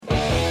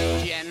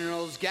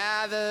girls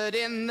gathered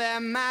in their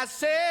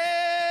masses,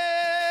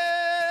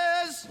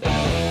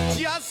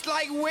 just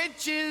like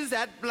witches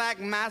at black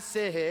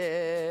masses.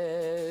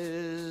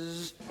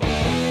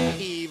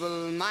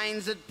 Evil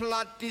minds that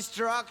plot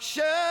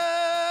destruction,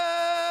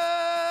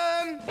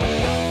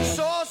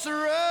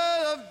 sorcerer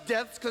of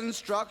death's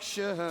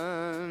construction.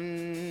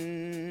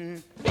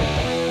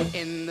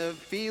 In the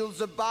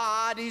fields of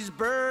bodies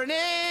burning,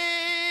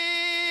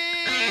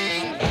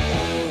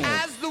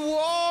 as the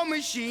war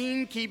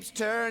machine keeps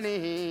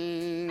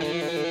turning.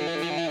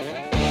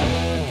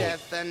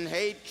 Death and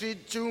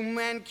hatred to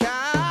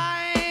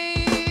mankind,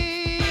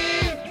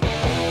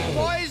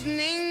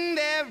 poisoning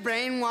their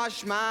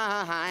brainwashed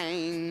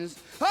minds.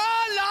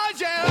 Oh,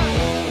 Lord,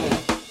 yeah.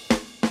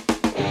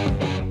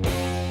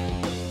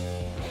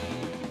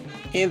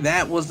 And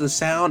that was the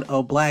sound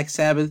of Black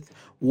Sabbath,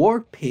 War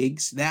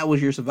Pigs. That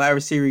was your Survivor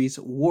Series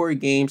War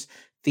Games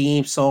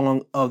theme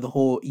song of the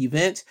whole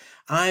event.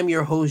 I'm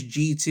your host,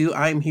 G2.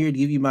 I'm here to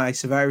give you my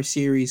Survivor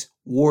Series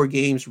War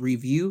Games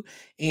review.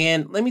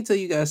 And let me tell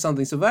you guys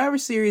something. Survivor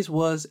Series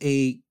was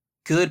a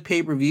good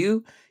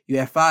pay-per-view. You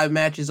had 5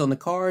 matches on the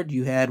card.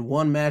 You had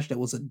 1 match that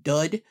was a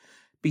dud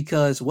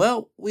because,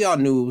 well, we all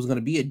knew it was going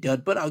to be a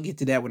dud, but I'll get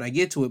to that when I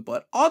get to it.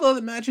 But all the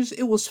other matches,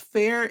 it was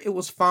fair. It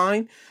was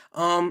fine.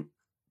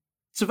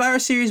 Survivor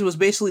Series was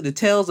basically the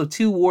tales of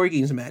 2 War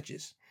Games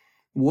matches.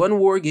 One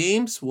War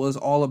Games was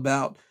all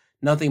about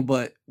nothing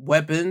but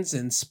weapons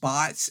and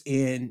spots,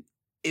 and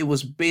it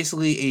was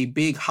basically a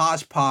big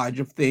hodgepodge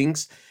of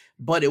things,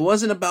 but it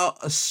wasn't about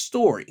a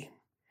story.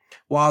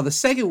 While the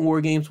second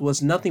War Games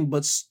was nothing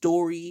but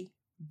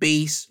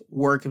story-based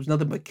work. It was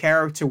nothing but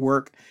character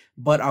work,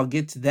 but I'll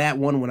get to that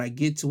one when I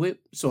get to it.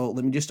 So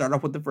let me just start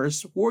off with the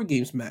first War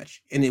Games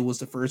match, and it was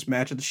the first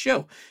match of the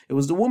show. It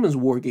was the Women's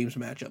War Games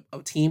matchup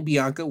of Team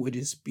Bianca, which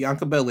is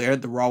Bianca Belair,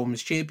 the Raw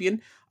Women's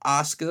Champion,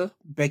 Asuka,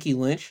 Becky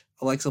Lynch,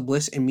 Alexa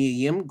Bliss, and Mia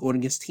Yim going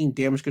against Team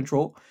Damage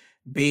Control,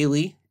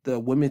 Bayley, the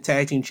Women's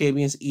Tag Team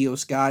Champions, Io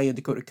Sky and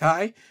Dakota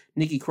Kai,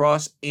 Nikki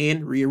Cross,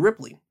 and Rhea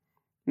Ripley.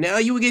 Now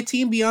you would get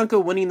Team Bianca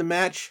winning the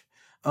match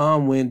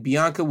when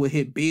Bianca would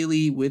hit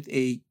Bayley with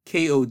a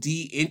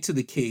KOD into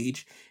the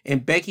cage,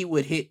 and Becky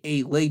would hit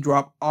a leg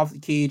drop off the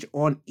cage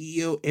on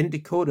Io and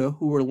Dakota,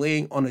 who were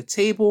laying on a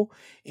table,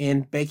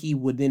 and Becky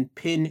would then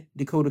pin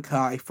Dakota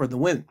Kai for the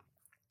win.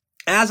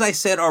 As I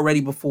said already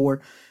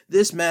before,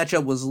 this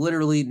matchup was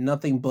literally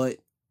nothing but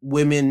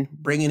women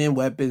bringing in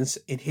weapons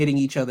and hitting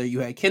each other.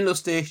 You had kendo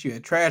sticks, you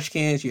had trash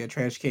cans, you had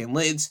trash can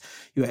lids,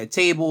 you had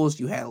tables,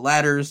 you had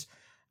ladders.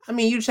 I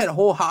mean, you just had a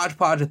whole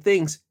hodgepodge of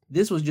things.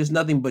 This was just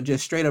nothing but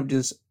just straight up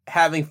just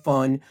having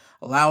fun,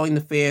 allowing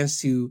the fans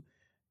to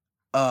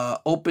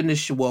open the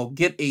show, well,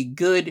 get a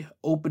good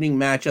opening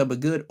matchup, a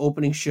good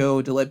opening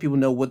show to let people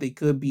know what they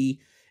could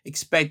be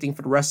expecting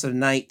for the rest of the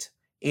night.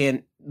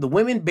 And the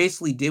women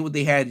basically did what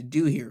they had to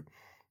do here.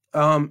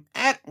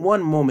 At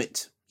one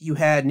moment, you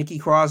had Nikki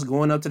Cross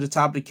going up to the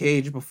top of the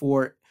cage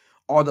before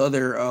all the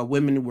other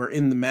women were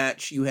in the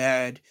match. You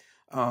had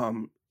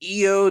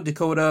Io,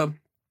 Dakota,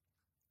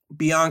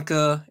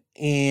 Bianca,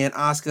 and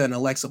Asuka and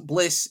Alexa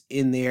Bliss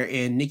in there,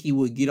 and Nikki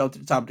would get up to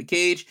the top of the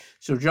cage.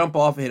 She'll jump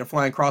off and hit a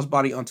flying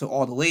crossbody onto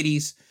all the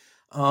ladies.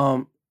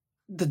 The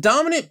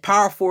dominant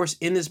power force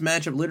in this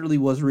matchup literally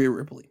was Rhea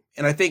Ripley.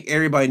 And I think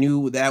everybody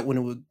knew that when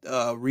it was,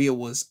 Rhea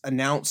was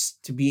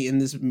announced to be in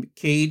this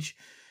cage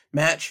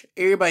match.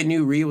 Everybody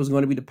knew Rhea was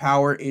going to be the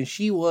power, and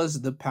she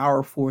was the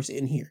power force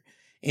in here.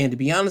 And to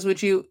be honest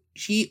with you,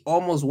 she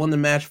almost won the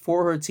match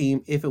for her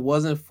team if it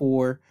wasn't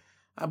for,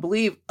 I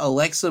believe,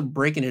 Alexa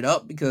breaking it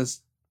up,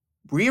 because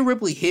Rhea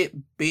Ripley hit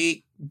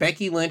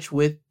Becky Lynch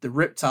with the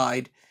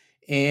Riptide,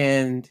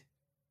 and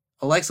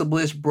Alexa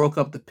Bliss broke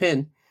up the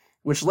pin,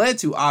 which led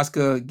to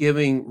Asuka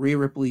giving Rhea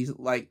Ripley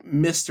like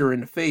mister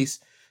in the face.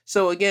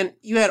 So again,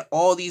 you had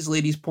all these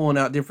ladies pulling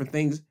out different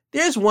things.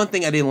 There's one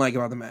thing I didn't like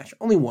about the match.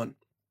 Only one.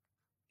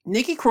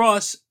 Nikki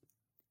Cross,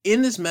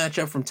 in this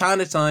matchup, from time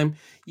to time,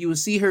 you would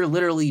see her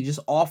literally just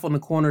off on the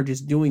corner,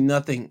 just doing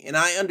nothing. And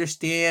I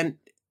understand.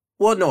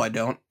 Well, no, I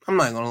don't. I'm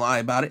not going to lie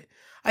about it.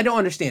 I don't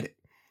understand it.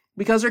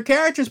 Because her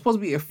character is supposed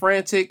to be a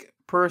frantic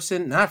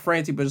person. Not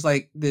frantic, but it's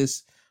like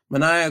this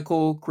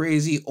maniacal,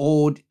 crazy,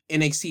 old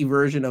NXT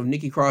version of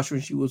Nikki Cross when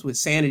she was with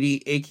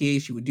Sanity, aka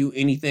she would do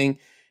anything,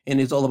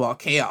 and it's all about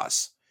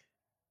chaos.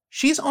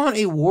 She's on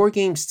a War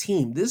Games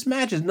team. This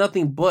match is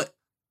nothing but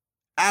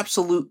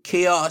absolute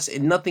chaos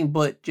and nothing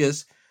but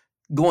just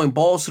going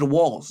balls to the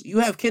walls. You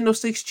have kendo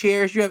sticks,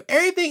 chairs, you have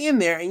everything in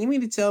there, and you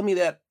mean to tell me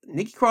that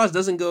Nikki Cross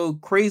doesn't go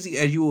crazy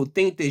as you would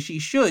think that she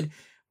should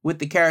with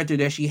the character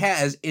that she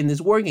has in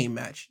this War Game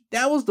match?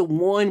 That was the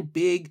one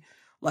big,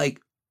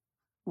 like,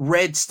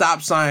 red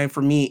stop sign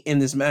for me in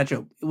this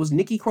matchup. It was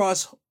Nikki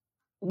Cross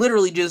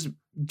literally just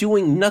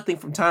doing nothing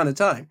from time to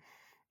time.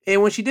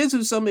 And when she did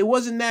do something, it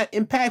wasn't that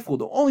impactful.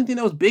 The only thing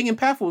that was big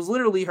impactful was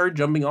literally her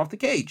jumping off the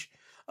cage.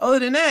 Other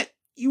than that,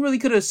 you really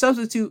could have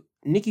substituted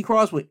Nikki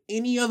Cross with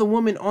any other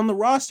woman on the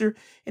roster,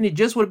 and it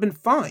just would have been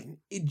fine.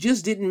 It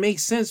just didn't make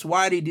sense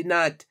why they did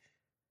not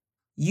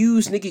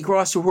use Nikki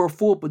Cross to her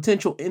full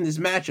potential in this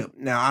matchup.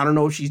 Now, I don't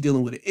know if she's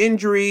dealing with an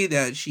injury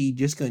that she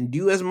just couldn't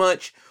do as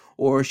much,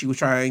 or she was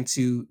trying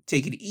to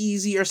take it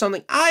easy or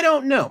something. I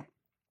don't know.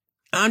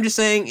 I'm just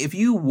saying, if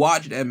you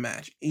watch that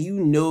match, and you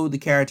know the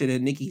character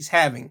that Nikki's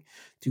having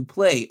to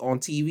play on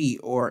TV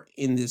or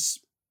in this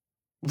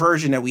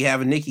version that we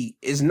have of Nikki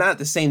is not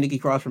the same Nikki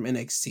Cross from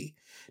NXT.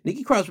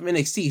 Nikki Cross from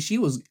NXT, she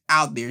was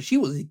out there. She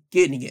was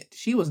getting it.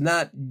 She was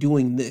not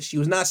doing this. She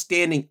was not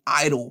standing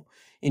idle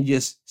and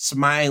just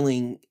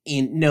smiling.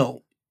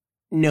 No.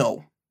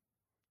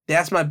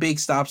 That's my big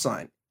stop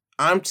sign.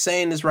 I'm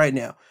saying this right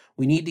now.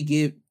 We need to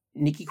give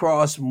Nikki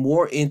Cross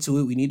more into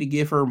it. We need to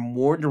give her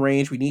more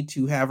range. We need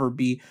to have her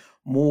be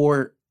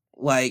more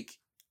like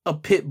a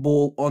pit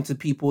bull onto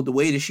people the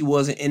way that she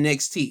was in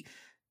NXT.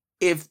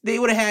 If they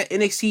would have had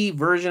NXT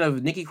version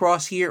of Nikki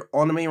Cross here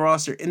on the main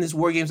roster in this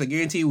War Games, I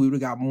guarantee you we would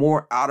have got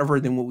more out of her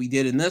than what we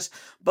did in this.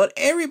 But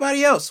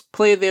everybody else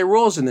played their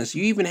roles in this.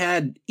 You even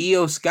had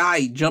Io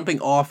Sky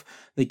jumping off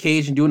the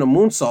cage and doing a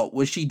moonsault,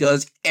 which she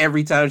does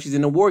every time she's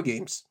in a War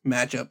Games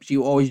matchup. She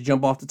will always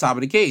jump off the top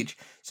of the cage.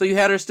 So you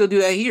had her still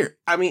do that here.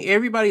 I mean,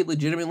 everybody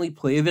legitimately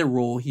played their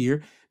role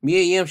here.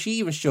 Mia Yim, she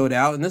even showed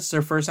out, and this is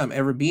her first time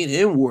ever being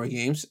in War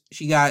Games.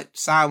 She got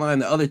sidelined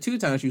the other 2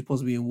 times she was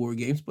supposed to be in War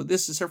Games, but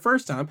this is her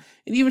first time,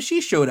 and even she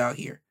showed out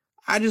here.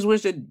 I just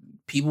wish that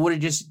people would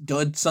have just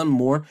done some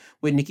more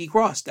with Nikki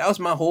Cross. That was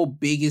my whole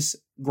biggest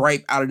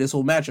gripe out of this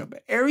whole matchup.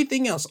 But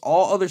everything else,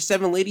 all other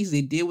 7 ladies,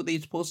 they did what they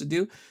were supposed to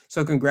do.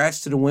 So congrats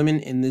to the women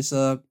in this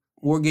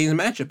War Games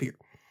matchup here.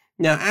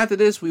 Now, after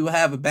this, we will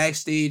have a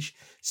backstage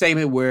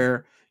segment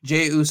where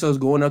Jey Uso is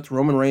going up to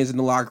Roman Reigns in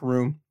the locker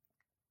room.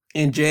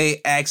 And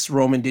Jey asks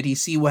Roman, did he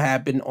see what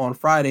happened on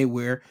Friday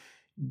where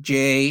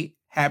Jey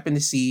happened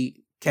to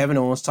see Kevin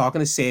Owens talking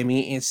to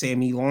Sami and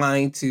Sami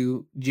lying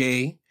to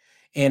Jey?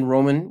 And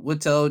Roman would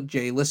tell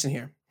Jey, listen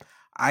here,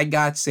 I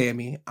got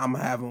Sami. I'm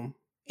going to have him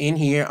in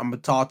here. I'm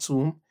going to talk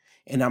to him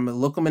and I'm going to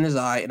look him in his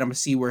eye and I'm going to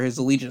see where his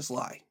allegiance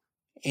lie.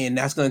 And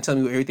that's going to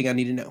tell me everything I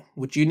need to know.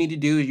 What you need to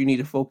do is you need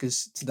to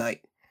focus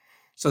tonight.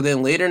 So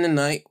then later in the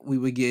night, we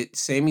would get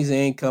Sami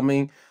Zayn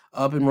coming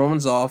up in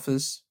Roman's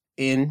office.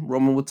 And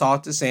Roman would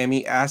talk to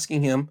Sami,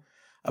 asking him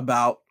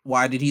about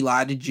why did he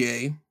lie to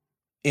Jey.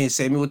 And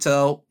Sami would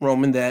tell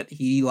Roman that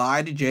he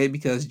lied to Jey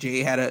because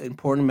Jey had an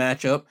important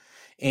matchup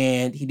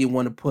and he didn't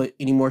want to put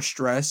any more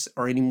stress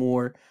or any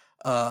more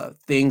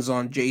things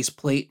on Jey's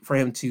plate for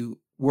him to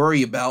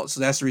worry about. So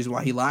that's the reason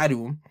why he lied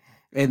to him,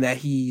 and that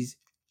he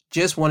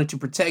just wanted to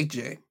protect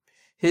Jey.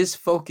 His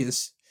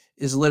focus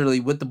is literally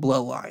with the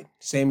bloodline.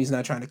 Sami's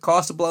not trying to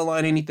cost the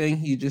bloodline anything.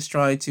 He's just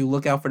trying to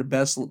look out for the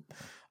best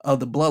of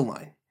the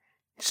bloodline.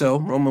 So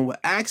Roman would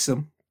ask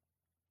him,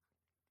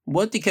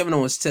 what did Kevin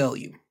Owens tell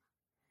you?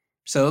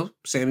 So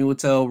Sami would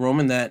tell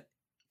Roman that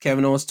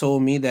Kevin Owens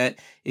told me that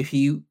if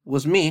he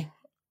was me,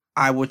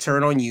 I would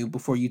turn on you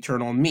before you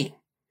turn on me.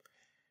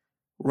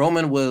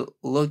 Roman would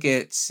look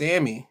at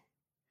Sami,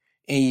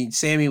 and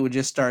Sami would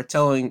just start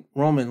telling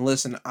Roman,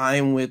 listen,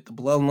 I'm with the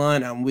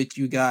bloodline. I'm with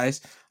you guys.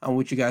 I'm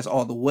with you guys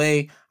all the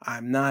way. I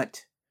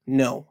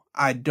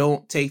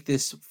don't take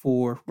this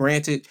for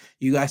granted.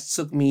 You guys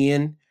took me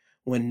in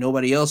when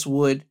nobody else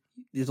would.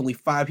 There's only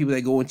 5 people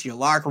that go into your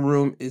locker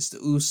room. It's the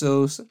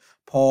Usos,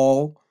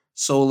 Paul,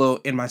 Solo,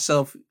 and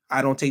myself.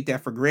 I don't take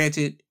that for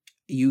granted.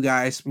 You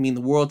guys mean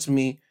the world to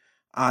me.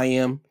 I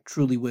am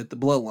truly with the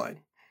bloodline.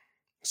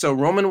 So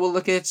Roman will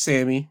look at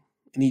Sami,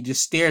 and he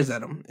just stares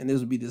at him. And there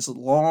would be this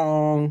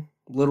long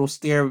little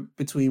stare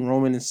between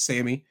Roman and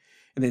Sami.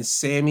 And then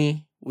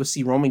Sami would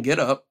see Roman get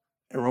up,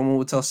 and Roman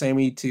would tell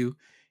Sami to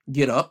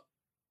get up.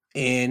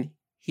 And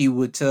he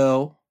would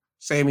tell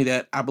Sami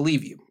that, I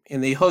believe you.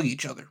 And they hug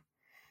each other.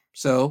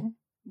 So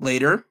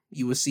later,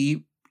 you will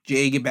see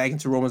Jey get back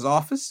into Roman's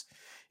office,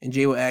 and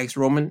Jey will ask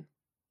Roman,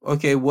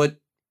 okay, what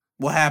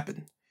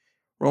happened?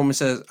 Roman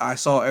says, I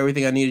saw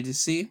everything I needed to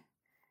see.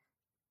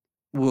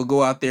 We'll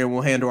go out there and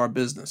we'll handle our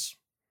business.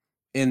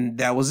 And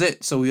that was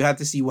it. So we have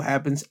to see what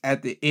happens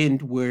at the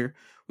end where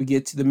we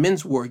get to the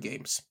men's War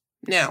Games.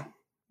 Now,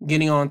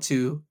 getting on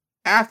to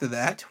after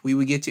that, we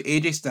would get to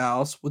AJ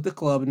Styles with the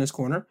club in his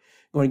corner,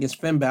 going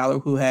against Finn Balor,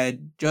 who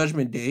had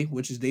Judgment Day,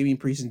 which is Damian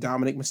Priest and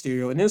Dominic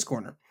Mysterio in his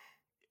corner.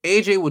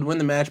 AJ would win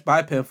the match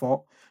by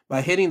pinfall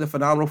by hitting the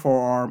phenomenal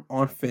forearm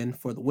on Finn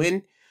for the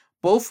win.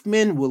 Both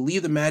men will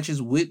leave the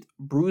matches with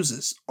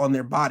bruises on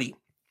their body.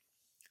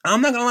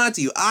 I'm not going to lie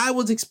to you. I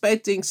was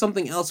expecting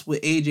something else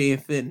with AJ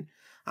and Finn.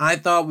 I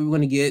thought we were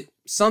going to get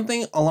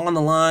something along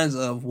the lines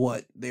of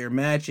their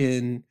match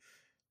in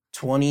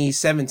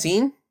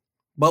 2017.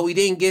 But we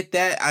didn't get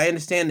that. I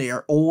understand they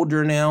are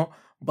older now,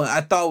 but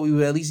I thought we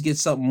would at least get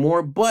something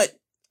more. But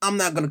I'm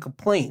not going to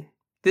complain.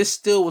 This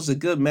still was a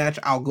good match.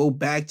 I'll go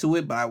back to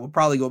it, but I would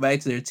probably go back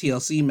to their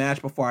TLC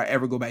match before I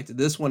ever go back to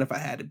this one if I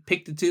had to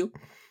pick the two.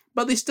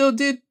 But they still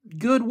did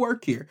good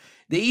work here.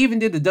 They even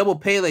did the double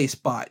Pele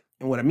spot.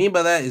 And what I mean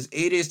by that is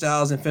AJ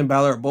Styles and Finn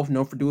Balor are both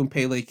known for doing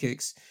Pele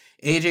kicks.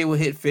 AJ would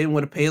hit Finn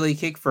with a Pele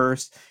kick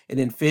first, and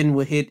then Finn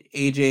would hit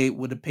AJ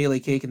with a Pele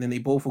kick, and then they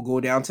both will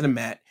go down to the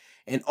mat.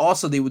 And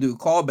also they would do a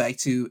callback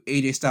to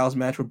AJ Styles'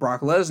 match with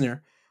Brock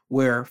Lesnar,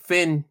 where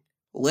Finn's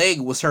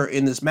leg was hurt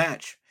in this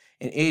match.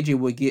 And AJ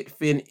would get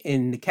Finn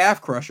in the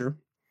calf crusher,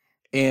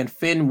 and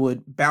Finn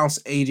would bounce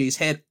AJ's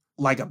head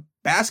like a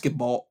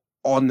basketball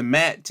on the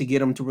mat to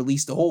get him to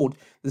release the hold.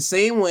 The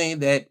same way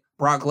that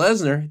Brock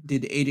Lesnar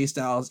did to AJ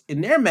Styles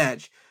in their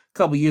match a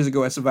couple years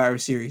ago at Survivor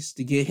Series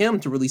to get him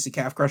to release the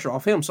calf crusher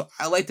off him. So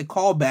I like the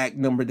callback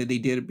number that they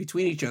did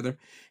between each other.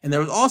 And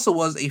there also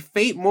was a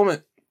fate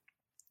moment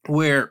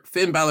where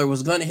Finn Balor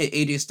was going to hit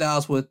AJ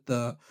Styles with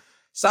the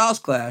Styles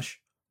Clash,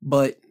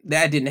 but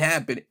that didn't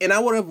happen. And I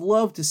would have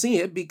loved to see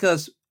it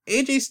because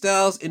AJ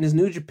Styles in his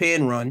New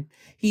Japan run,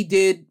 he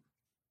did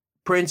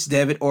Prince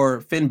Devitt, or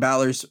Finn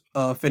Balor's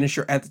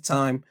finisher at the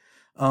time,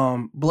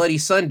 Bloody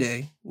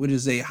Sunday, which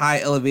is a high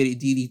elevated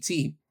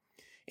DDT.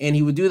 And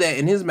he would do that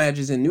in his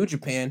matches in New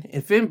Japan.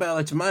 And Finn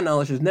Balor, to my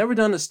knowledge, has never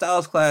done a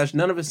Styles Clash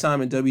none of his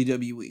time in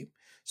WWE.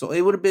 So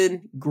it would have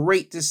been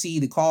great to see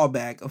the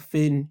callback of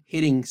Finn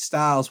hitting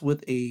Styles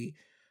with a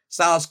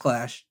Styles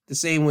Clash, the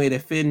same way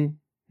that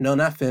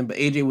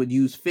AJ would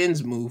use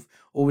Finn's move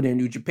over there in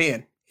New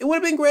Japan. It would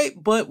have been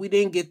great, but we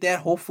didn't get that.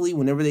 Hopefully,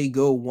 whenever they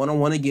go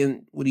one-on-one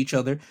again with each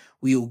other,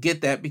 we will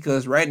get that,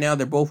 because right now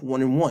they're both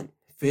 1-1.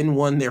 Finn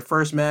won their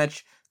first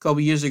match a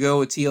couple years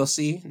ago at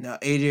TLC. Now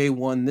AJ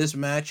won this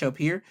match up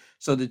here.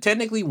 So they're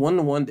technically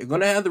 1-1. They're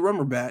going to have the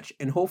Rumble match,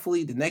 and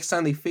hopefully the next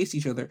time they face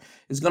each other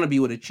is going to be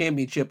with a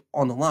championship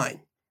on the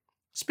line.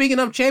 Speaking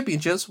of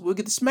championships, we'll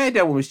get the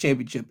SmackDown Women's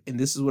Championship, and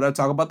this is what I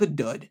talk about, the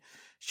dud.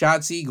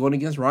 Shotzi going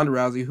against Ronda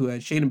Rousey, who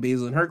had Shayna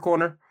Baszler in her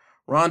corner.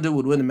 Ronda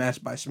would win the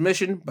match by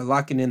submission by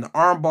locking in the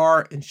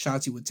armbar, and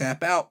Shotzi would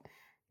tap out.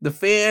 The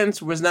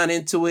fans was not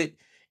into it,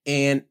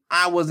 and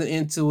I wasn't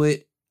into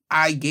it.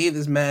 I gave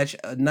this match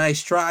a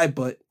nice try,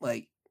 but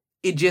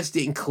it just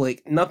didn't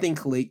click. Nothing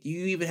clicked.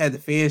 You even had the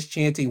fans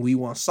chanting, "We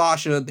want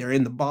Sasha." They're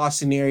in the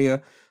Boston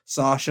area.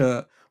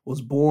 Sasha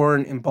was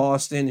born in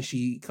Boston, and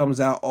she comes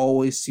out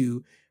always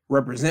to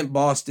represent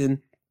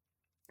Boston.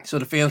 So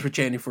the fans were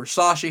chanting for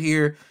Sasha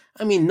here.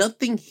 I mean,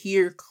 nothing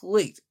here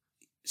clicked.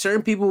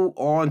 Certain people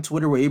on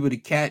Twitter were able to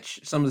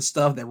catch some of the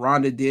stuff that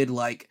Ronda did,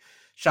 like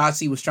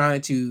Shotzi was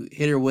trying to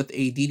hit her with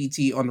a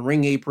DDT on the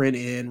ring apron,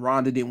 and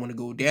Ronda didn't want to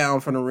go down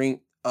from the ring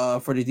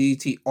for the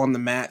DDT on the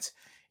mat,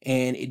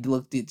 and it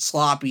looked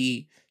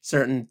sloppy.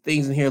 Certain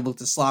things in here looked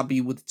sloppy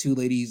with the two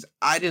ladies.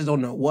 I just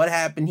don't know what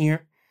happened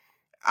here.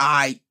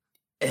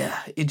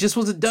 It just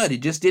was a dud. It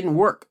just didn't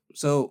work.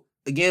 So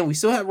again, we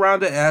still have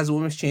Ronda as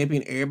women's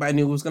champion. Everybody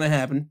knew what was going to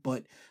happen,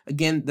 but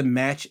again, the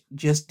match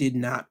just did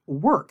not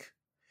work.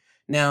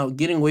 Now,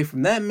 getting away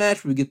from that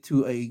match, we get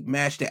to a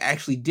match that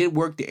actually did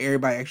work, that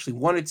everybody actually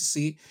wanted to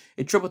see.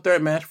 A triple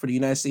threat match for the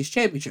United States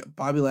Championship.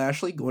 Bobby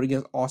Lashley going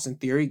against Austin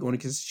Theory, going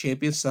against the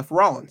champion Seth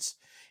Rollins.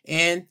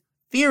 And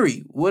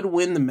Theory would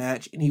win the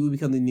match, and he would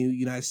become the new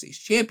United States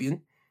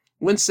Champion,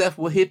 when Seth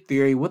would hit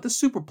Theory with a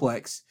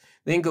superplex,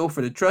 then go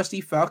for the trusty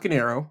Falcon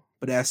Arrow.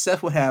 But as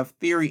Seth would have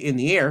Theory in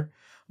the air,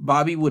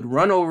 Bobby would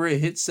run over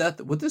and hit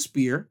Seth with a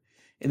spear,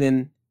 and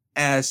then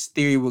as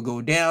Theory would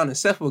go down and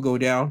Seth would go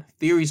down,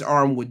 Theory's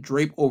arm would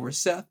drape over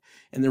Seth,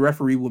 and the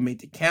referee would make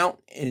the count,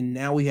 and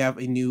now we have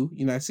a new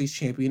United States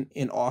Champion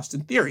in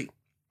Austin Theory.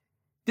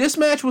 This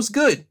match was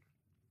good.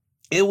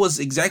 It was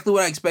exactly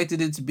what I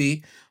expected it to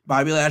be.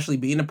 Bobby Lashley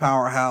being a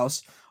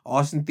powerhouse,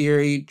 Austin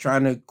Theory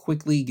trying to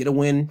quickly get a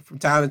win from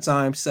time to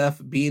time,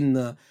 Seth being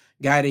the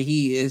guy that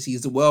he is.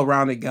 He's a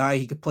well-rounded guy.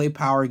 He can play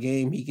power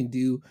game. He can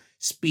do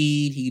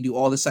speed. He can do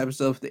all this type of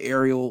stuff, the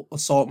aerial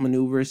assault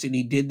maneuvers, and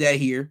he did that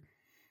here.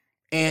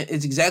 And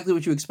it's exactly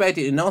what you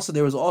expected. And also,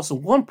 there was also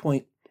one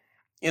point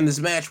in this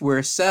match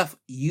where Seth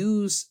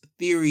used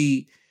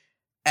Theory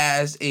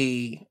as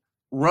a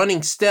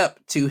running step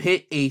to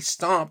hit a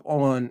stomp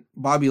on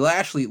Bobby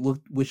Lashley,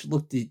 which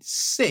looked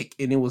sick,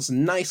 and it was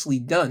nicely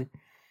done.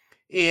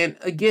 And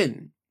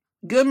again,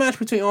 good match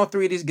between all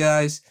three of these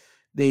guys.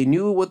 They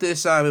knew what the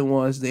assignment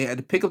was. They had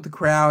to pick up the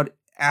crowd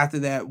after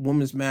that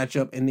women's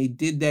matchup, and they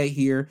did that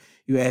here.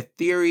 You had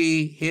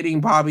Theory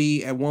hitting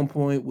Bobby at one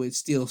point with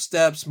steel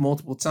steps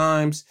multiple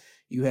times.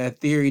 You had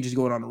Theory just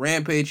going on a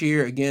rampage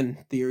here.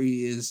 Again,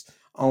 Theory is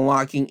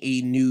unlocking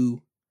a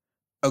new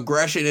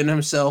aggression in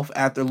himself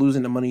after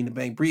losing the Money in the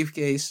Bank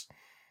briefcase,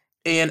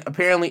 and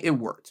apparently it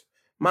worked.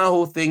 My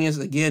whole thing is,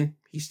 again,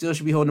 he still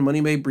should be holding the Money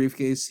in the Bank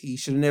briefcase. He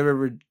should have never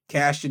ever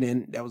cashed it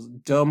in. That was a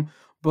dumb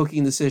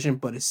booking decision,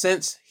 but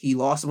since he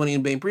lost the Money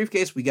in the Bank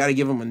briefcase, we got to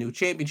give him a new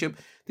championship,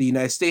 the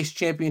United States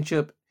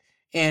Championship,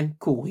 and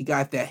cool, he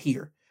got that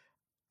here.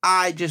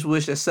 I just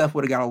wish that Seth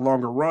would have got a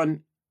longer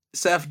run.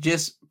 Seth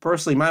just,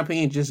 personally, in my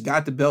opinion, just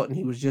got the belt, and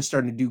he was just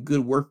starting to do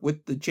good work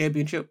with the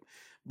championship,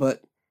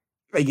 but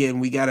again,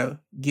 we got to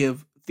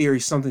give Theory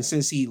something.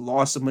 Since he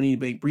lost the Money in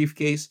the Bank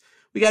briefcase,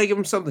 we got to give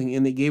him something,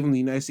 and they gave him the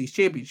United States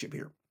Championship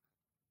here.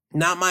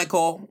 Not my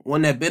call,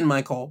 wouldn't have been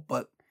my call,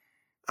 but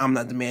I'm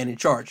not the man in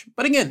charge.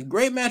 But again,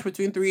 great match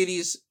between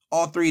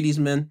all three of these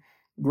men.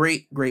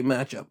 Great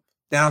matchup.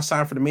 Now it's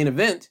time for the main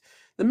event,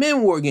 the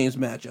Men War Games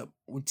matchup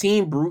with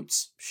Team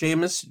Brutes,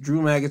 Sheamus,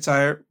 Drew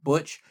McIntyre,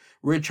 Butch,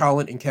 Ridge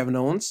Holland and Kevin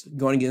Owens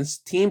going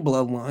against Team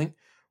Bloodline,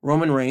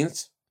 Roman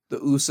Reigns, the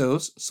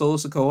Usos, Solo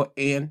Sikoa,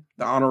 and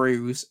the Honorary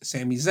Usos,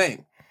 Sami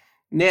Zayn.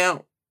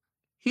 Now,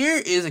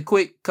 here is a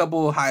quick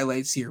couple of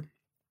highlights here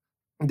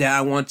that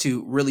I want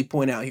to really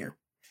point out here.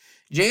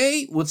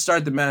 Jay would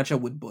start the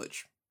matchup with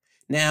Butch.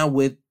 Now,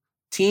 with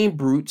Team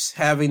Brutes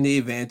having the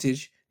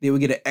advantage, they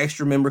would get an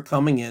extra member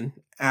coming in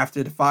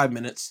after the 5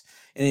 minutes,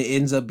 and it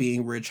ends up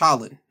being Ridge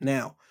Holland.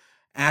 Now,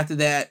 after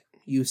that,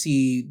 you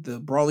see the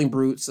Brawling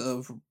Brutes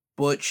of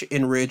Butch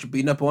and Ridge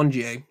beating up on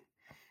Jay.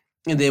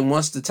 And then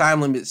once the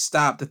time limit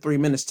stopped, the 3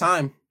 minutes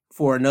time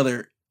for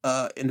another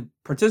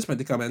participant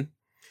to come in,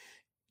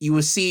 you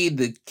would see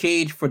the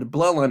cage for the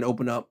Bloodline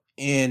open up,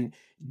 and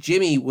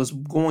Jimmy was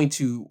going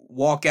to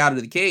walk out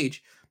of the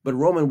cage, but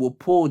Roman will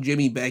pull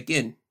Jimmy back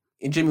in.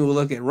 And Jimmy will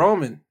look at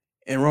Roman,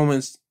 and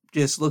Roman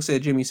just looks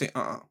at Jimmy and say,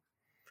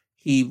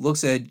 He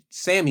looks at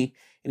Sami,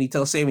 and he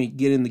tells Sami to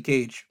get in the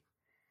cage.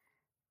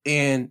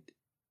 And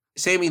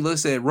Sami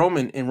looks at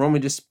Roman, and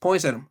Roman just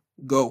points at him,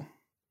 go.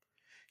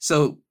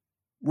 So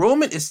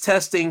Roman is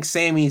testing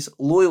Sami's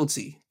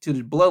loyalty to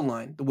the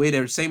Bloodline. The way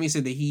that Sami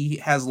said that he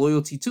has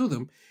loyalty to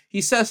them,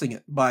 he's testing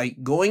it by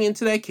going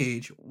into that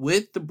cage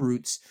with the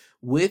Brutes,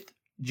 with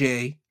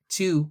Jay,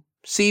 to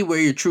see where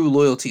your true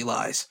loyalty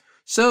lies.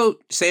 So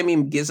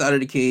Sami gets out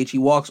of the cage. He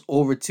walks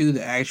over to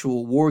the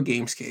actual War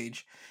Games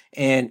cage,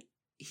 and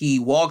he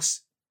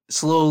walks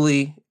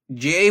slowly.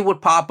 Jay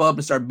would pop up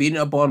and start beating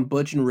up on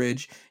Butch and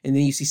Ridge, and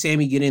then you see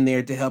Sami get in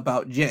there to help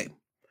out Jay.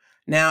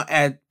 Now,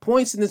 at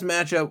points in this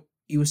matchup,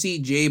 you would see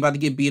Jay about to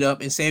get beat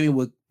up, and Sami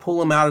would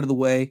pull him out of the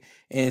way,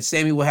 and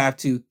Sami would have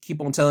to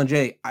keep on telling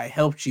Jay, I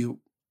helped you.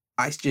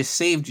 I just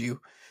saved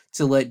you,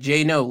 to let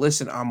Jay know,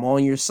 listen, I'm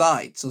on your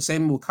side. So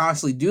Sami will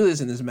constantly do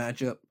this in this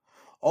matchup,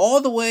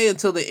 all the way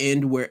until the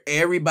end where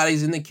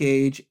everybody's in the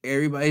cage,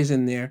 everybody's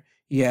in there.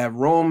 You have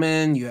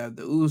Roman, you have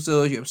the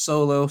Usos, you have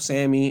Solo,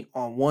 Sami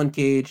on one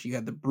cage, you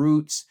have the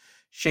Brutes,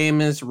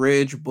 Sheamus,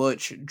 Ridge,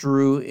 Butch,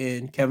 Drew,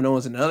 and Kevin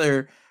Owens in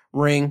another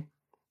ring,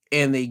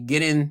 and they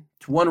get into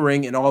one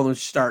ring and all of them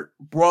start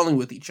brawling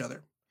with each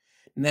other.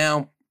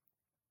 Now,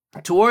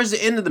 towards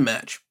the end of the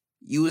match,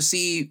 you will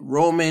see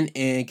Roman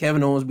and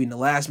Kevin Owens being the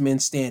last men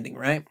standing,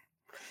 right?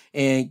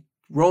 And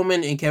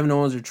Roman and Kevin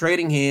Owens are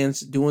trading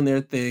hands, doing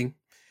their thing,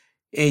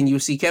 and you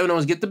see Kevin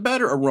Owens get the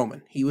better of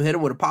Roman. He would hit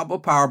him with a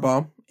pop-up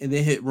powerbomb, and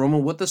then hit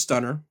Roman with a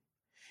stunner.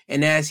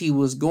 And as he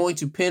was going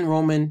to pin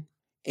Roman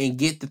and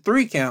get the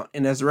 3 count,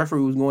 and as the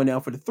referee was going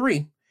down for the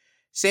 3,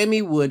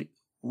 Sami would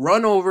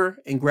run over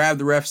and grab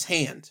the ref's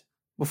hand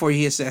before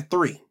he hits that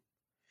 3.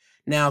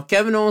 Now,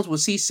 Kevin Owens would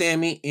see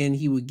Sami, and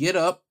he would get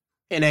up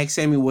and ask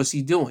Sami what's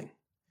he doing.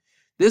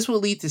 This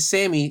would lead to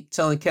Sami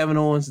telling Kevin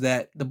Owens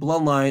that the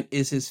Bloodline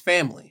is his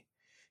family.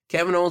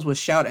 Kevin Owens would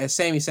shout at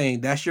Sami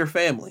saying, that's your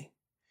family.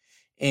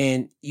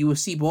 And you will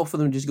see both of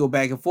them just go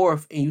back and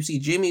forth. And you see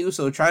Jimmy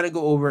Uso trying to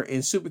go over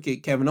and super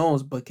kick Kevin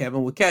Owens, but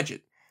Kevin would catch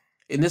it.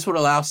 And this would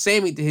allow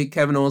Sami to hit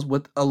Kevin Owens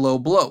with a low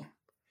blow.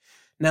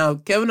 Now,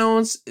 Kevin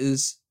Owens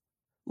is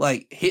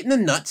like hitting the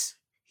nuts.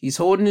 He's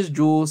holding his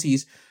jewels.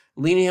 He's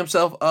leaning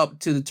himself up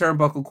to the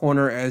turnbuckle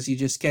corner as he's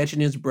just catching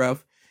his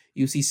breath.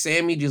 You see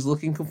Sami just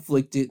looking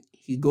conflicted.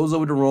 He goes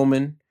over to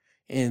Roman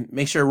and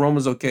makes sure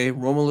Roman's okay.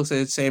 Roman looks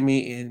at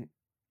Sami and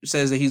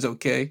says that he's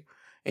okay.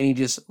 And he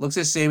just looks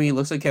at Sami,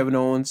 looks at Kevin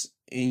Owens,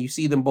 and you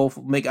see them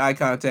both make eye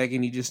contact,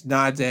 and he just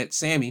nods at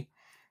Sami.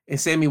 And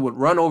Sami would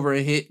run over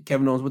and hit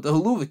Kevin Owens with the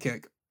haluva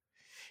kick.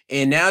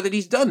 And now that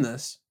he's done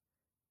this,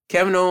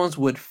 Kevin Owens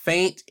would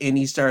faint, and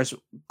he starts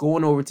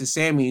going over to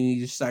Sami, and he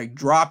just starts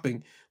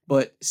dropping.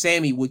 But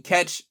Sami would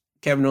catch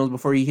Kevin Owens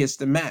before he hits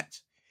the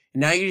mat.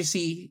 And now you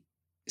see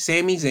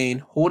Sami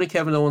Zayn holding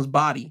Kevin Owens'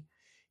 body,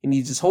 and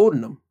he's just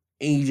holding him.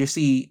 And you just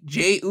see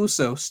Jey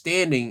Uso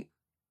standing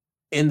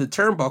in the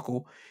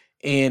turnbuckle,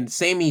 and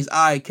Sami's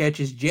eye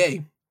catches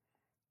Jay,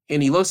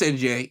 and he looks at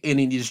Jay, and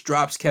he just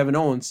drops Kevin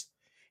Owens,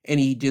 and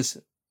he just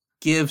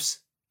gives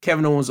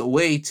Kevin Owens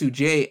away to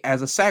Jay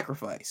as a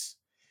sacrifice.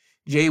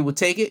 Jay will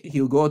take it.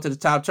 He'll go up to the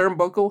top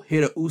turnbuckle,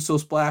 hit a Uso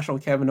splash on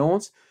Kevin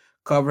Owens,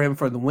 cover him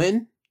for the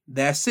win.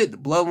 That's it. The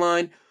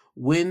Bloodline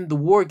win the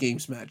War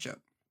Games matchup.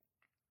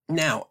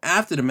 Now,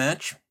 after the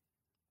match,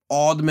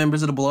 all the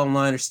members of the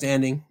Bloodline are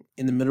standing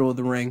in the middle of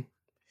the ring.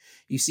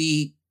 You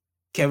see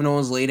Kevin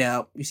Owens laid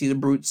out. You see the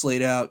Brutes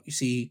laid out. You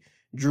see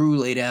Drew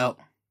laid out.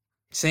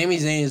 Sami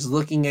Zayn is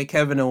looking at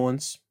Kevin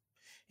Owens,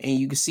 and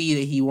you can see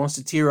that he wants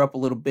to tear up a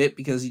little bit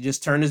because he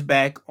just turned his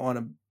back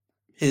on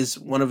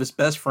one of his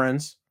best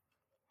friends,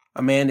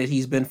 a man that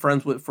he's been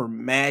friends with for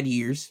mad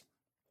years.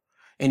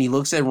 And he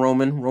looks at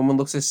Roman. Roman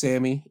looks at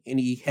Sami, and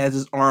he has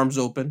his arms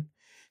open.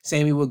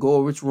 Sami would go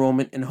over to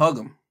Roman and hug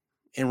him,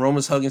 and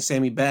Roman's hugging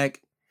Sami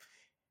back.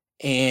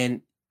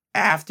 And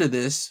after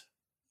this,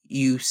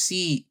 you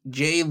see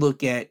Jay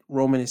look at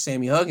Roman and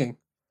Sami hugging.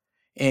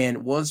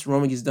 And once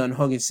Roman gets done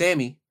hugging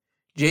Sami,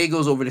 Jay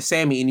goes over to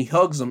Sami and he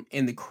hugs him.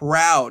 And the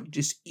crowd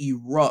just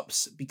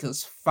erupts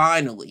because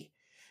finally,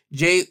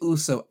 Jey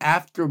Uso,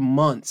 after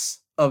months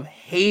of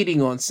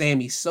hating on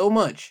Sami so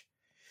much,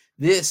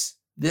 this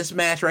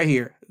match right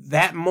here,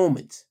 that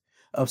moment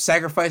of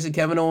sacrificing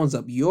Kevin Owens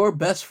up, your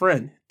best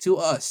friend, to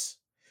us,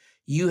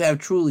 you have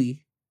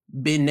truly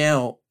been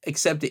now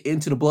accepted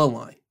into the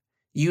bloodline.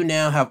 You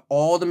now have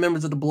all the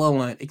members of the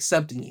bloodline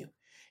accepting you.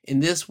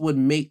 And this would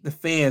make the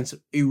fans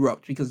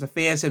erupt because the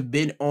fans have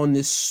been on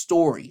this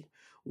story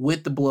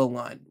with the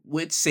bloodline,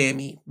 with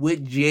Sami,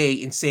 with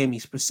Jay and Sami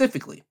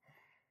specifically.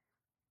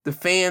 The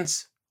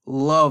fans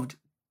loved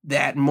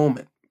that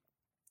moment.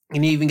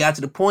 And it even got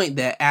to the point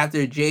that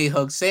after Jay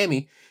hugged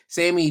Sami,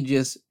 Sami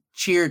just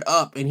cheered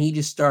up and he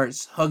just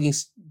starts hugging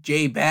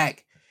Jay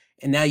back.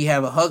 And now you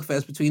have a hug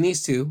fest between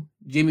these two.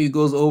 Jimmy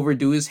goes over,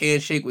 do his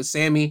handshake with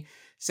Sami.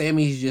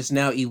 Sami's just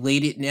now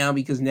elated now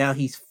because now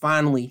he's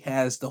finally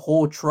has the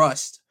whole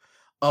trust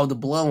of the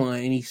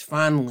bloodline and he's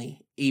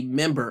finally a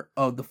member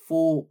of the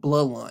full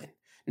bloodline.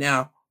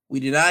 Now, we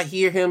did not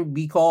hear him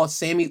be called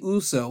Sami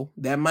Uso.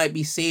 That might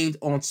be saved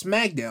on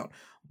SmackDown.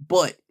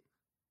 But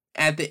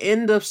at the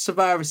end of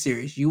Survivor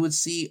Series, you would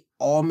see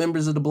all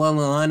members of the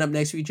bloodline line up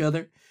next to each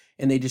other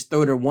and they just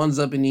throw their ones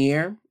up in the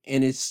air.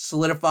 And it's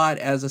solidified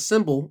as a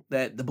symbol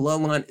that the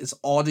bloodline is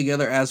all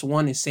together as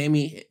one and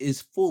Sami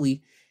is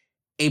fully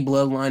a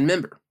bloodline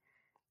member.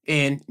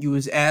 And you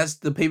was, as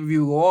the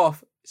pay-per-view go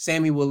off,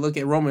 Sami will look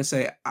at Roman and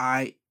say,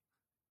 I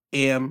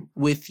am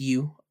with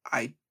you.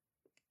 I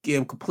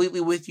am completely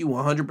with you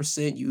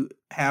 100%. You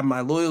have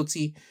my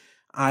loyalty.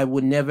 I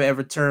would never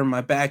ever turn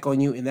my back on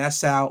you. And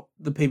that's how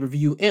the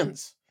pay-per-view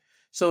ends.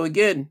 So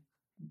again,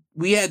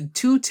 we had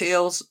two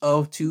tales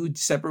of two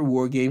separate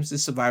War Games,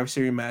 this Survivor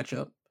Series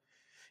matchup.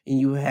 And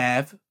you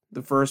have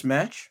the first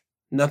match,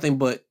 nothing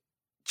but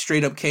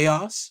straight up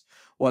chaos.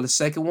 While the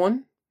second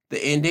one, the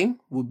ending,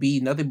 would be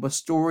nothing but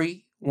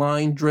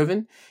storyline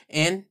driven.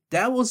 And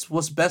that was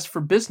what's best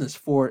for business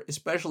for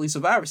especially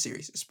Survivor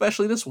Series,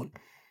 especially this one.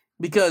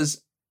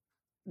 Because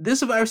this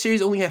Survivor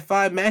Series only had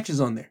 5 matches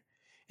on there.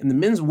 And the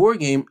men's War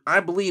Game, I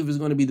believe, is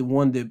going to be the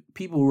one that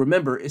people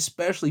remember,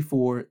 especially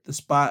for the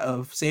spot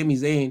of Sami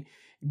Zayn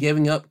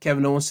giving up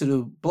Kevin Owens to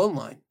the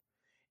bloodline.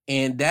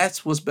 And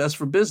that's what's best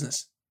for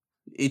business.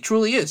 It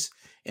truly is.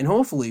 And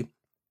hopefully,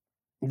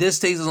 this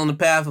takes us on the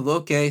path of,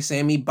 okay,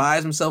 Sami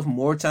buys himself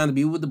more time to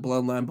be with the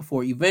bloodline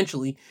before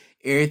eventually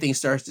everything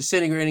starts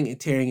disintegrating and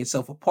tearing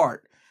itself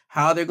apart.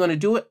 How they're going to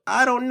do it,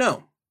 I don't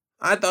know.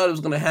 I thought it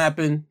was going to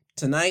happen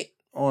tonight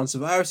on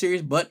Survivor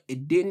Series, but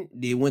it didn't.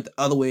 They went the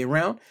other way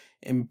around.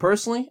 And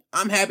personally,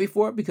 I'm happy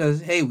for it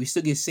because, hey, we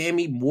still get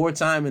Sami more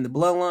time in the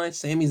bloodline.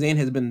 Sami Zayn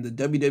has been the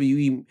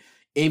WWE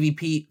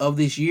MVP of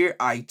this year.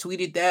 I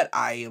tweeted that.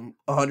 I am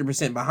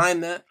 100%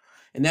 behind that.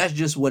 And that's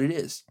just what it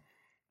is.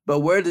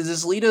 But where does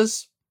this lead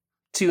us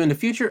to in the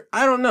future?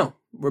 I don't know.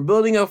 We're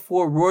building up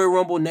for Royal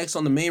Rumble next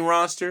on the main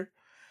roster.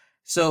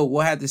 So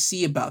we'll have to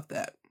see about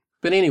that.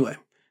 But anyway,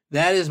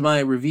 that is my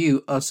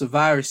review of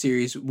Survivor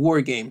Series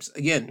War Games.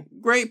 Again,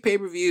 great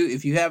pay-per-view.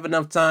 If you have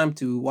enough time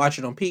to watch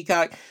it on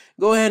Peacock,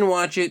 go ahead and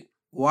watch it.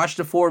 Watch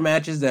the 4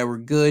 matches that were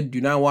good.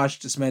 Do not watch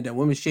the SmackDown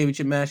Women's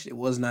Championship match. It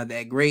was not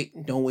that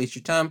great. Don't waste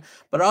your time.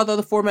 But all the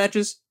other 4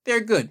 matches, they're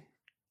good.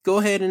 Go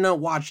ahead and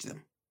watch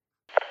them.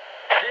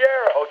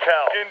 Sierra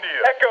Hotel India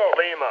Echo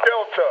Lima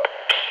Delta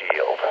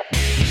Shield.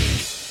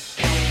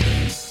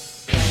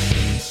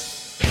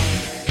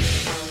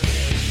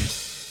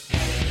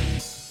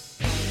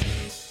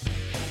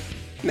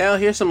 Now,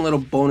 here's some little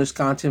bonus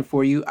content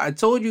for you. I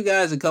told you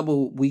guys a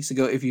couple weeks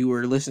ago, if you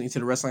were listening to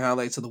the Wrestling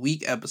Highlights of the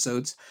Week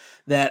episodes,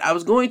 that I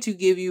was going to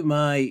give you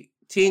my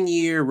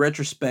 10-year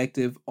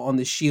retrospective on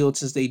the Shield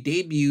since they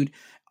debuted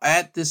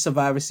at the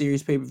Survivor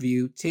Series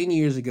pay-per-view 10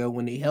 years ago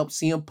when they helped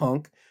CM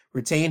Punk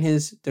retain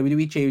his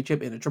WWE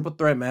Championship in a triple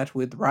threat match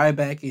with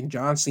Ryback and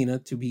John Cena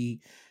to be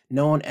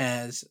known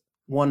as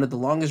one of the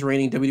longest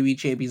reigning WWE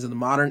champions of the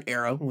modern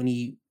era when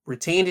he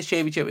retained his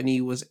championship and he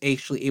was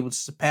actually able to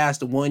surpass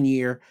the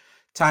 1-year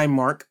time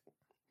mark.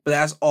 But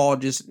that's all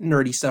just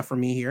nerdy stuff for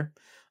me here.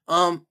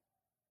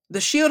 The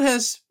Shield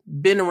has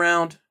been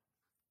around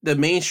the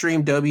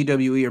mainstream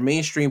WWE or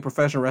mainstream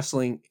professional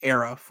wrestling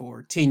era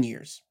for 10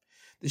 years.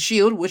 The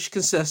Shield, which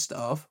consists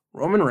of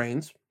Roman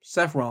Reigns,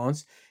 Seth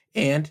Rollins,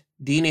 and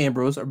Dean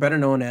Ambrose, are better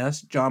known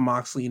as Jon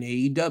Moxley in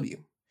AEW.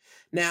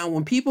 Now,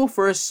 when people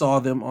first saw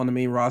them on the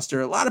main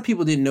roster, a lot of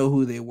people didn't know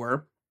who they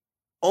were.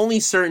 Only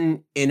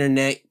certain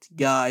internet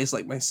guys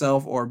like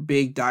myself or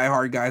big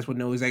diehard guys would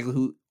know exactly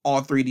who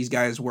all 3 of these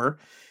guys were,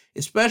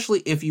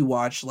 especially if you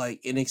watch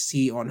like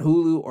NXT on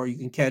Hulu or you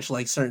can catch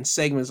like certain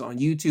segments on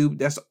YouTube.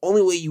 That's the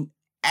only way you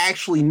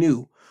actually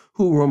knew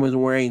who Roman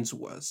Reigns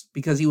was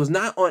because he was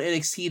not on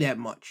NXT that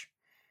much.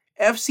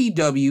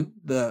 FCW,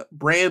 the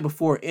brand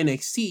before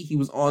NXT, he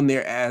was on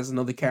there as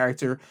another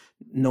character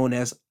known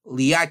as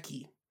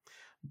Liaki.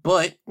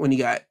 But when he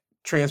got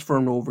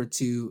transferred over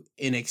to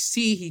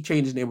NXT, he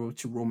changed his name over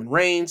to Roman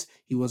Reigns.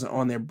 He wasn't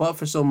on there but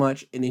for so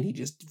much, and then he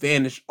just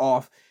vanished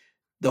off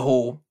the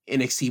whole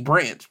NXT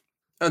brand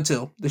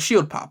until the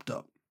Shield popped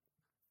up.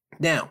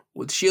 Now,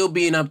 with Shield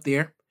being up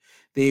there,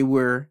 they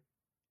were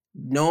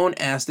known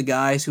as the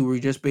guys who were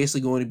just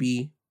basically going to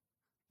be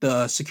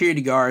the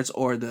security guards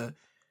or the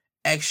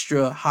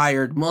extra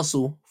hired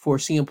muscle for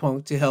CM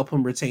Punk to help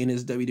him retain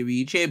his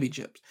WWE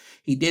championships.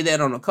 He did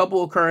that on a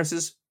couple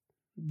occurrences.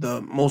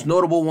 The most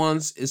notable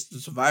ones is the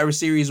Survivor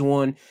Series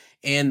one,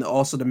 and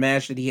also the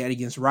match that he had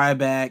against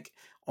Ryback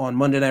on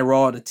Monday Night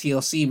Raw, the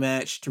TLC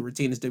match to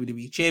retain his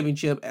WWE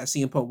championship, as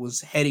CM Punk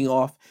was heading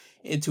off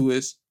into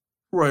his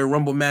Royal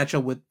Rumble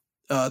matchup with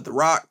The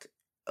Rock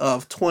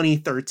of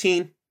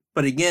 2013.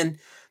 But again,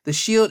 the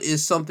Shield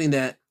is something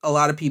that a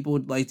lot of people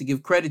would like to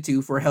give credit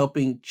to for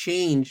helping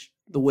change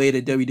the way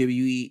that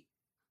WWE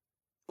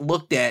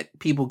looked at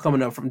people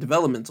coming up from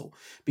developmental.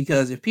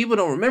 Because if people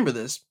don't remember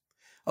this,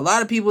 a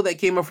lot of people that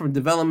came up from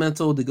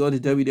developmental to go to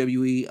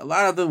WWE, a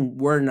lot of them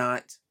were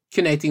not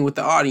connecting with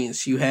the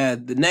audience. You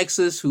had the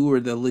Nexus, who were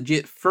the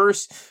legit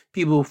first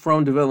people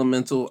from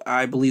developmental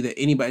I believe that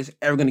anybody's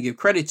ever going to give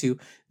credit to.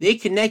 They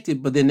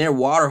connected, but then their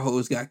water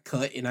hose got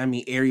cut, and I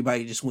mean,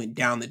 everybody just went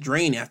down the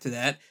drain after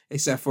that,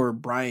 except for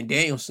Bryan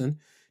Danielson.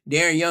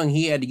 Darren Young,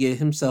 he had to get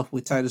himself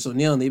with Titus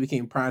O'Neil, and they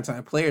became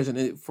primetime players,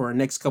 and for the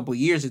next couple of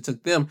years, it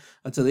took them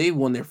until they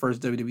won their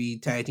first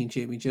WWE Tag Team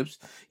Championships.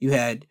 You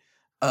had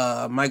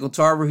Michael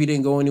Tarver, he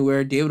didn't go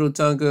anywhere. David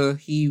Otunga,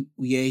 he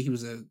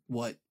was a,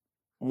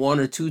 1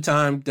 or 2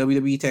 time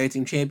WWE Tag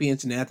Team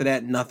Champions, and after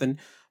that, nothing.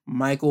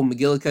 Michael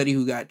McGillicuddy,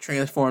 who got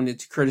transformed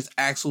into Curtis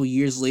Axel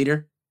years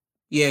later.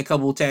 He had a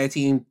couple of Tag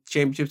Team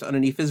Championships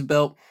underneath his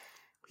belt.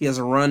 He has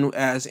a run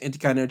as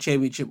Intercontinental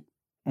Championship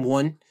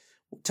 1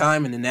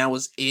 time, and then that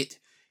was it.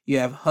 You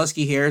have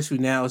Husky Harris, who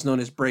now is known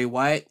as Bray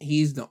Wyatt.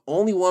 He's the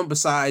only one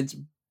besides,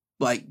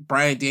 like,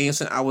 Bryan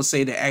Danielson, I would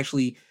say, to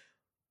actually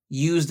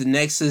use the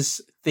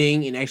Nexus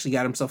thing and actually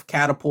got himself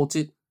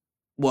catapulted.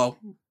 Well,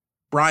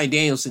 Bryan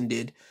Danielson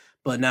did,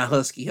 but not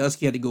Husky.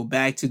 Husky had to go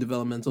back to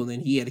developmental, and then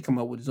he had to come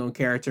up with his own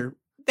character.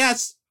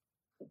 That's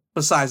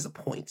besides the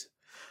point.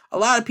 A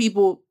lot of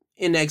people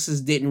in Nexus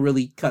didn't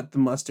really cut the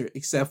mustard,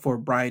 except for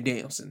Bryan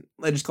Danielson.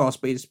 Let's just call a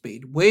spade a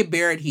spade. Wade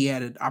Barrett, he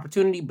had an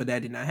opportunity, but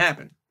that did not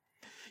happen.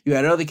 You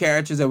had other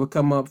characters that would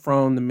come up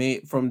from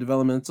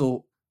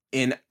developmental,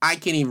 and I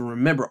can't even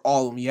remember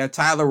all of them. You had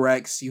Tyler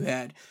Rex. You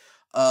had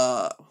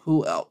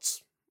who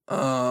else?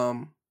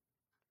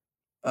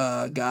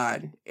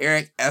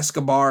 Eric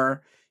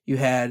Escobar. You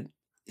had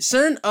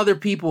certain other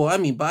people. I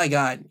mean, by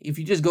God, if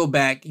you just go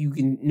back, you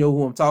can know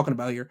who I'm talking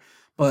about here.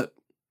 But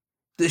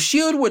the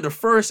Shield were the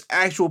first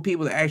actual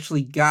people that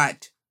actually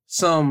got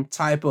some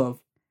type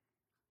of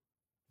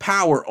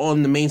power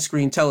on the main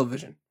screen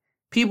television.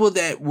 People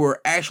that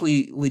were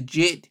actually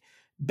legit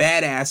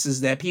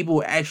badasses that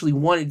people actually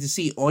wanted to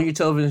see on your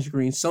television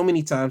screen so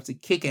many times to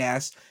kick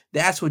ass.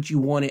 That's what you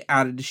wanted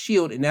out of the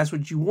Shield, and that's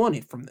what you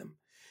wanted from them.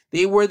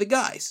 They were the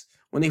guys.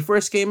 When they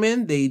first came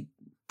in, they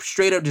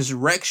straight up just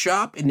wrecked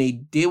shop, and they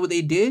did what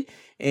they did,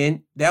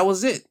 and that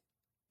was it.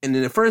 And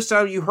then the first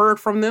time you heard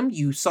from them,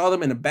 you saw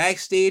them in a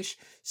backstage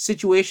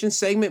situation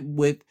segment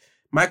with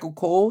Michael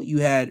Cole. You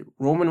had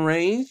Roman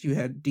Reigns, you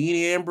had Dean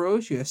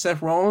Ambrose, you had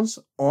Seth Rollins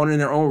on in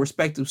their own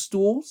respective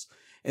stools,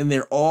 and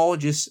they're all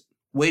just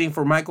waiting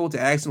for Michael to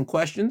ask them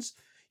questions.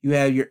 You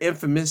have your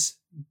infamous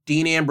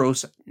Dean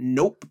Ambrose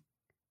nope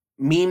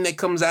meme that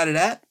comes out of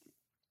that.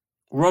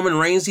 Roman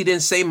Reigns, he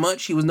didn't say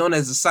much. He was known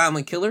as the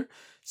silent killer.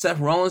 Seth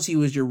Rollins, he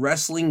was your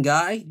wrestling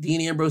guy.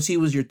 Dean Ambrose, he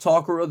was your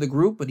talker of the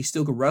group, but he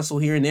still could wrestle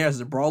here and there as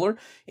a brawler.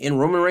 And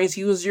Roman Reigns,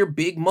 he was your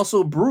big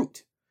muscle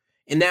brute.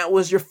 And that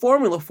was your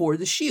formula for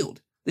the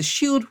Shield. The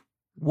Shield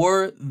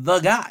were the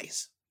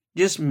guys.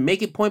 Just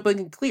make it point blank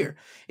and clear.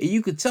 And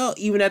you could tell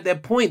even at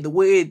that point, the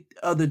way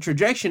of the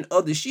trajectory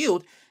of the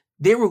Shield,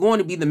 they were going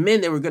to be the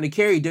men that were going to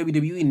carry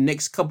WWE in the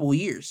next couple of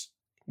years,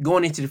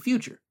 going into the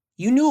future.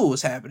 You knew it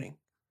was happening.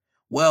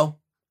 Well,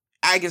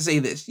 I can say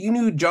this. You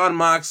knew Jon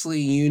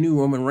Moxley and you knew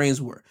Roman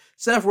Reigns were.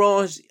 Seth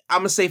Rollins, I'm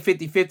going to say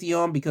 50-50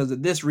 on because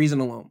of this reason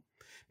alone.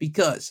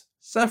 Because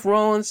Seth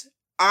Rollins,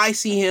 I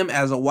see him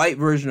as a white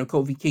version of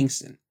Kofi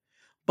Kingston,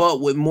 but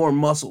with more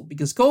muscle.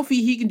 Because Kofi,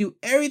 he can do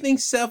everything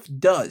Seth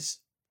does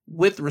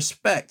with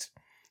respect.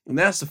 And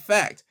that's a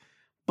fact.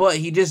 But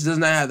he just does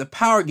not have the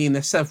power game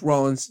that Seth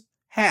Rollins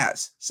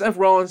has. Seth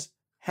Rollins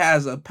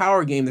has a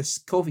power game that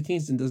Kofi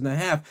Kingston does not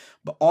have.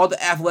 But all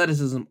the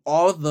athleticism,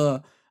 all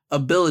the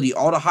ability,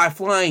 all the high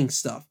flying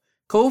stuff,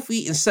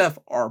 Kofi and Seth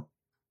are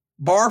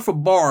bar for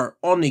bar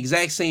on the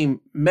exact same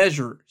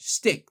measure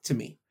stick to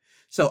me.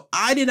 So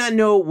I did not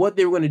know what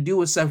they were going to do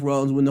with Seth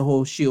Rollins when the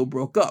whole Shield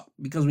broke up.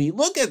 Because when you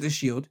look at the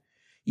Shield,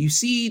 you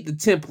see the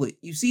template,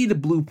 you see the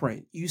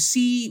blueprint, you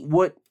see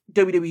what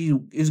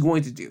WWE is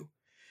going to do.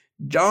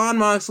 Jon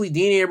Moxley,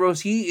 Dean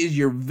Ambrose, he is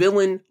your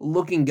villain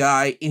looking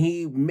guy, and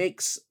he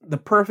makes the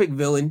perfect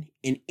villain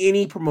in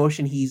any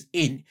promotion he's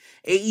in.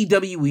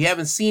 AEW, we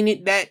haven't seen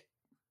it, that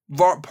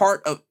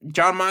part of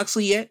Jon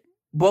Moxley yet,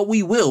 but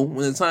we will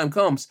when the time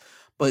comes.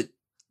 But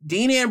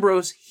Dean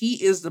Ambrose,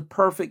 he is the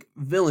perfect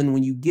villain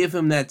when you give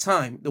him that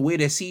time. The way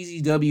that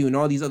CZW and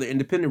all these other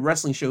independent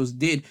wrestling shows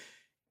did,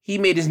 he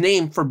made his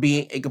name for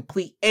being a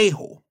complete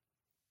a-hole.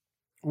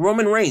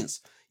 Roman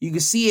Reigns, you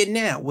can see it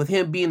now with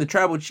him being the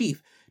tribal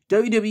chief.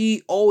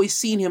 WWE always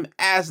seen him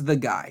as the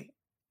guy,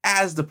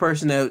 as the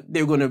person that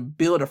they're going to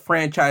build a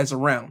franchise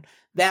around.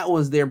 That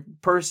was their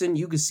person.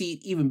 You could see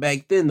it even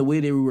back then, the way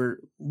they were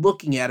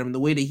looking at him, the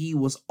way that he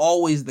was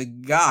always the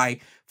guy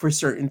for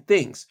certain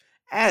things,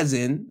 as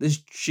in the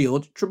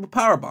Shield triple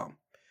powerbomb.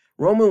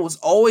 Roman was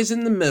always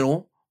in the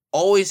middle,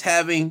 always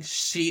having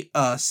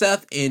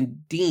Seth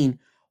and Dean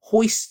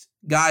hoist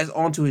guys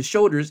onto his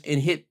shoulders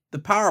and hit the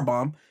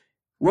powerbomb.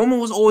 Roman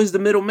was always the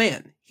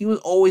middleman. He was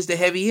always the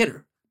heavy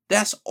hitter.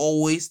 That's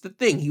always the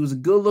thing. He was a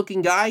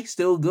good-looking guy,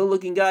 still a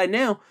good-looking guy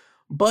now,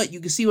 but you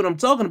can see what I'm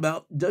talking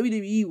about.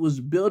 WWE was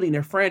building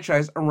their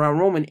franchise around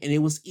Roman, and it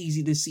was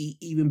easy to see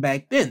even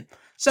back then.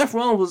 Seth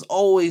Rollins was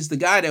always the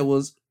guy that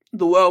was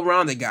the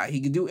well-rounded guy. He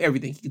could do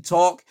everything. He could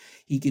talk,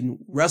 he could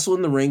wrestle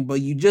in the ring,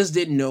 but you just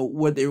didn't know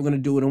what they were going to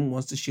do with him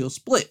once the Shield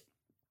split.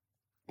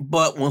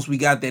 But once we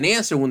got that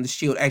answer, when the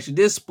Shield actually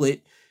did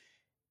split,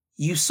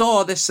 you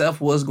saw that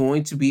Seth was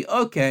going to be,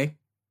 okay,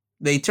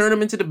 they turn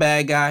him into the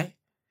bad guy,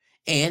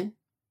 and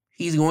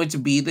he's going to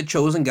be the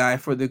chosen guy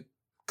for the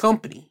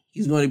company.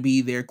 He's going to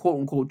be their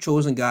quote-unquote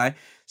chosen guy,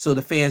 so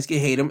the fans can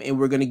hate him, and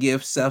we're going to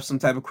give Seth some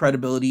type of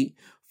credibility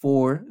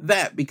for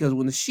that, because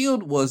when the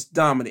Shield was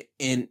dominant,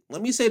 and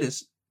let me say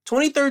this,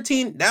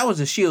 2013, that was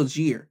the Shield's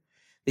year.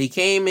 They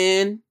came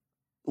in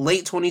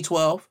late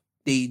 2012,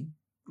 they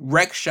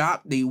wreck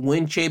shop, they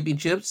win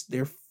championships,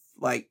 their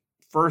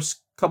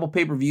first couple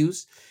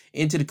pay-per-views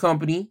into the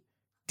company.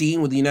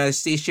 Dean with the United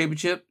States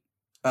Championship,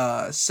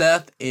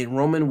 Seth and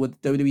Roman with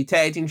WWE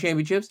Tag Team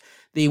Championships.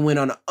 They went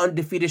on an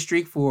undefeated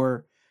streak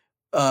for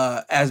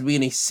as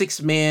being a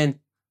 6-man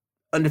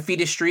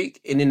undefeated streak,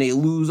 and then they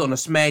lose on a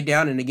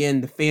SmackDown, and again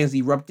the fans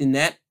erupt in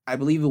that. I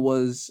believe it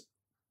was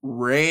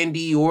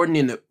Randy Orton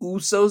and the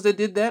Usos that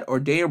did that, or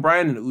Daniel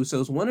Bryan and the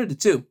Usos, one of the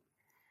two.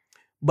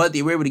 But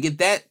they were able to get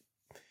that,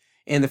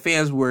 and the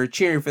fans were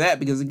cheering for that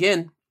because,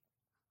 again,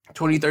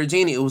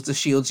 2013, it was the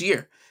Shield's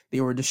year.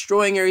 They were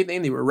destroying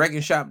everything. They were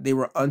wrecking shop. They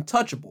were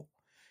untouchable.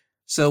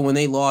 So when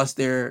they lost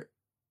their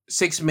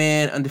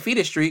 6-man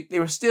undefeated streak, they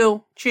were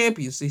still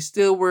champions. They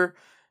still were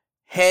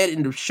head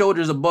and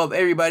shoulders above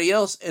everybody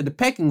else in the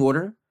pecking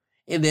order.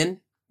 And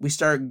then we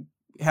start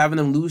having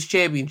them lose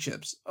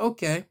championships.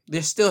 Okay,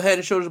 they're still head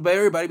and shoulders above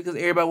everybody because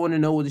everybody wanted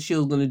to know what the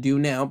Shield's going to do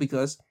now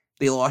because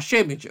they lost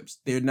championships.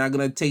 They're not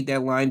going to take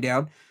that line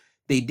down.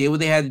 They did what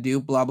they had to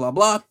do, blah, blah,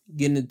 blah.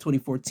 Getting into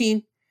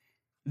 2014,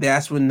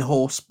 that's when the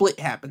whole split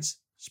happens.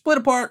 Split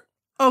apart,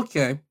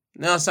 okay.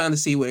 Now it's time to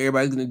see what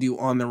everybody's going to do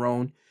on their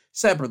own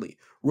separately.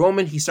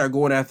 Roman, he started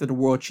going after the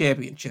World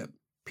Championship,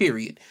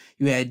 period.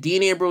 You had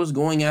Dean Ambrose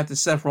going after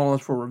Seth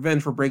Rollins for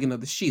revenge for breaking up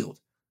the Shield.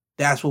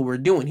 That's what we're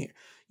doing here.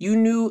 You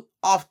knew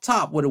off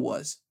top what it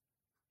was.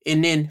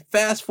 And then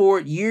fast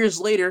forward years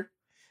later,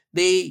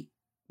 they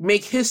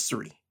make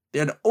history.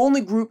 They're the only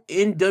group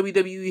in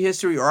WWE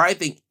history, or I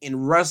think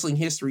in wrestling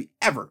history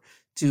ever,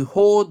 to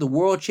hold the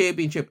World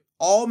Championship.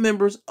 All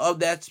members of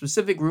that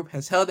specific group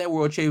has held that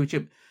World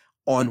Championship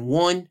on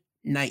one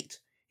night.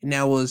 And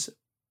that was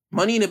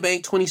Money in the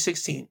Bank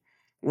 2016.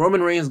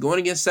 Roman Reigns going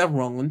against Seth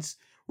Rollins.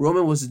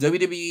 Roman was the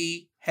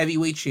WWE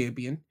Heavyweight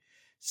Champion.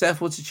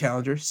 Seth was the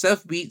challenger.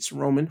 Seth beats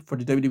Roman for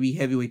the WWE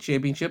Heavyweight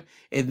Championship.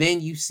 And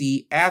then you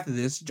see after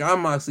this,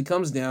 Jon Moxley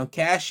comes down,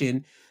 cash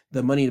in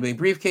the Money in the Bank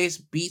briefcase,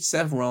 beats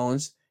Seth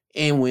Rollins,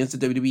 and wins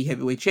the WWE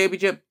Heavyweight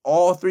Championship.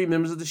 All 3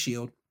 members of the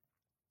Shield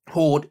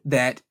hold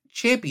that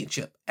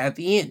championship at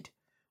the end.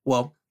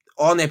 Well,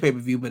 on that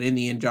pay-per-view, but in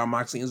the end, Jon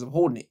Moxley ends up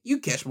holding it. You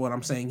catch what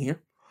I'm saying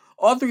here.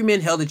 All 3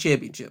 men held the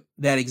championship,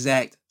 that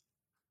exact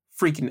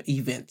freaking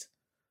event.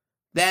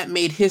 That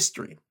made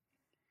history.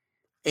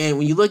 And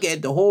when you look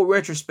at the whole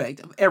retrospect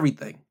of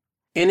everything,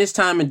 in his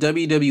time in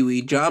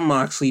WWE, Jon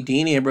Moxley,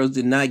 Dean Ambrose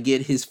did not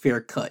get his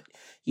fair cut.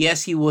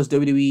 Yes, he was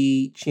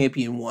WWE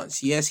champion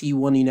once. Yes, he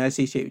won the United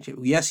States Championship.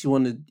 Yes, he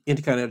won the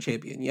Intercontinental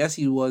Champion. Yes,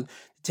 he won the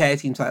tag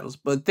team titles.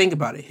 But think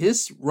about it.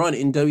 His run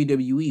in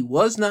WWE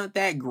was not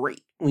that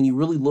great when you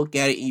really look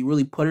at it and you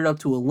really put it up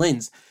to a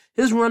lens.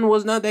 His run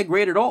was not that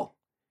great at all.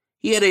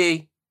 He had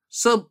a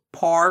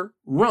subpar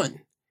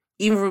run.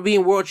 Even for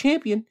being world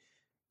champion,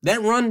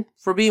 that run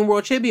for being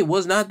world champion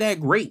was not that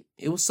great.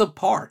 It was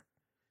subpar.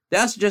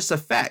 That's just a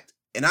fact.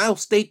 And I'll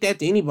state that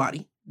to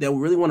anybody that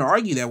would really want to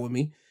argue that with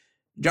me.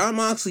 Jon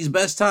Moxley's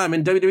best time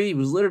in WWE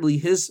was literally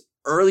his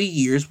early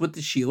years with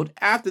the Shield.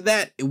 After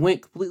that, it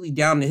went completely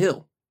down the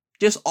hill.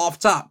 Just off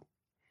top.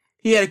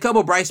 He had a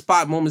couple bright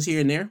spot moments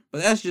here and there,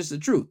 but that's just the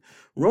truth.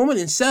 Roman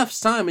and Seth's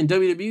time in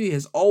WWE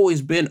has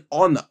always been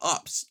on the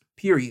ups,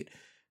 period.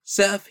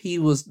 Seth, he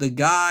was the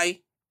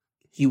guy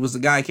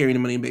carrying the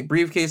Money in the Bank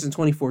briefcase in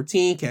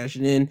 2014,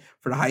 cashing in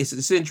for the heist of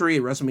the century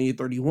at WrestleMania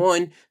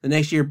 31. The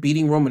next year,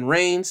 beating Roman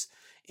Reigns.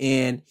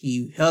 And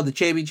he held the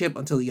championship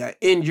until he got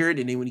injured.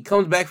 And then when he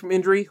comes back from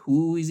injury,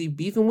 who is he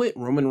beefing with?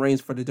 Roman Reigns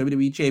for the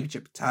WWE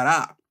Championship.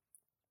 Ta-da!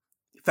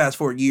 Fast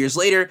forward years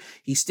later,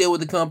 he's still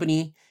with the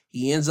company.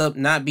 He ends up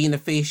not being the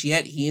face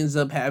yet. He ends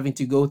up having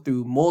to go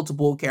through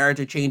multiple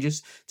character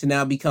changes to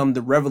now become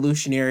the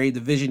revolutionary, the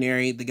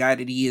visionary, the guy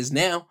that he is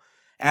now.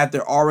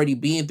 After already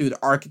being through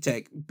the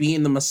architect,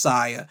 being the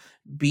Messiah,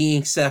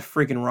 being Seth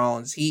freaking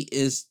Rollins. He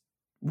is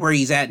where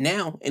he's at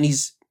now. And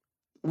he's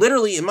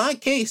literally, in my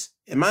case,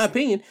 in my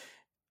opinion,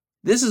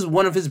 This is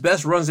one of his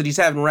best runs that he's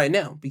having right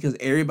now because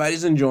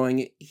everybody's enjoying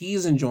it.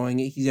 He's enjoying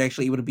it. He's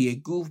actually able to be a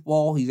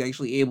goofball. He's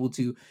actually able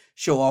to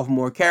show off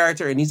more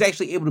character, and he's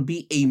actually able to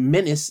be a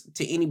menace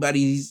to anybody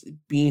he's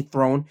being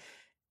thrown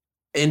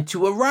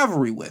into a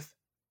rivalry with.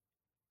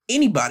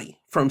 Anybody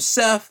from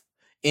Seth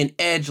and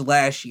Edge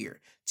last year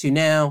to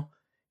now,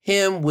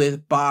 him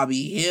with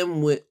Bobby,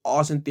 him with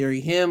Austin Theory,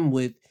 him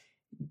with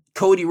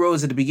Cody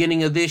Rhodes at the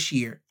beginning of this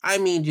year. I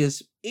mean,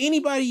 just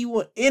anybody you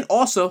want. And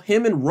also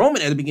him and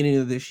Roman at the beginning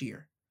of this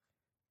year.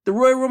 The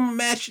Royal Rumble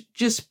match,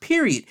 just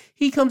period.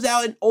 He comes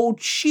out in old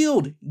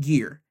Shield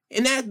gear.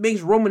 And that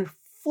makes Roman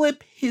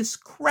flip his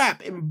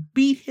crap and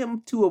beat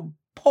him to a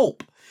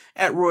pulp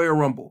at Royal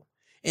Rumble.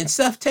 And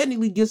Seth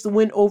technically gets the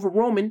win over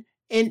Roman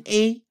in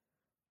a,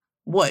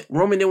 what?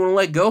 Roman didn't want to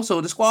let go,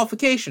 so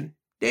disqualification.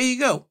 There you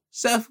go.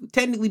 Seth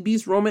technically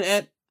beats Roman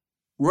at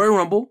Royal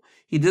Rumble.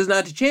 He does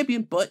not the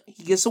champion, but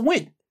he gets a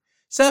win.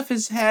 Seth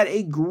has had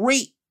a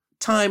great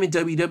time in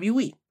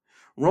WWE.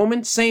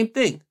 Roman, same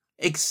thing.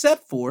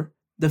 Except for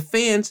the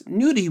fans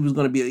knew that he was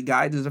going to be the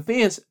guy. The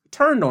fans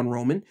turned on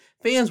Roman.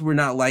 Fans were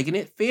not liking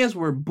it. Fans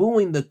were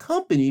booing the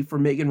company for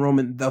making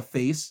Roman the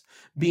face,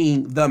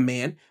 being the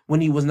man,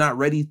 when he was not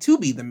ready to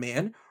be the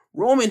man.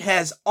 Roman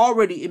has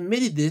already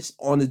admitted this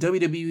on the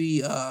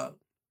WWE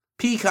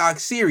Peacock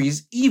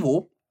series,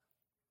 Evil.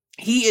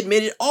 He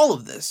admitted all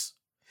of this.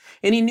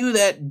 And he knew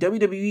that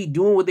WWE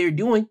doing what they were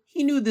doing,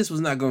 he knew this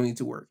was not going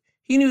to work.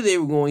 He knew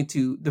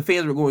the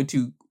fans were going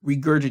to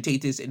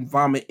regurgitate this and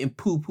vomit and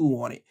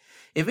poo-poo on it.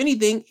 If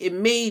anything, it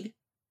made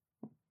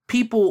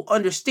people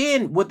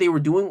understand what they were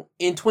doing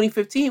in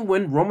 2015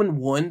 when Roman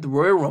won the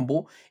Royal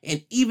Rumble,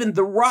 and even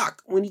The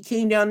Rock, when he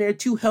came down there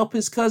to help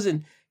his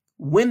cousin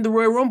win the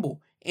Royal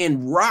Rumble.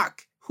 And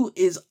Rock, who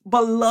is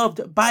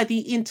beloved by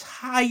the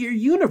entire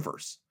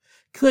universe,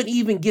 couldn't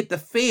even get the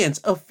fans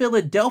of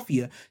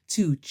Philadelphia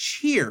to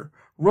cheer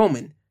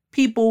Roman.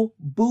 People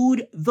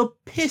booed the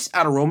piss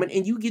out of Roman,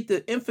 and you get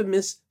the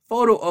infamous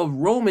photo of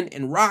Roman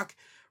and Rock.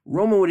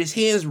 Roman with his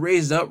hands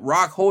raised up,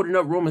 Rock holding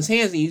up Roman's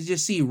hands, and you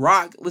just see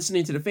Rock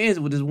listening to the fans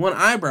with his one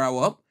eyebrow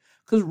up,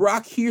 because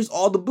Rock hears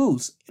all the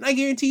boos. And I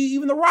guarantee you,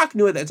 even The Rock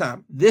knew at that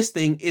time, this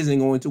thing isn't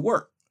going to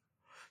work.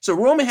 So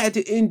Roman had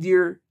to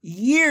endure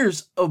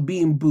years of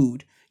being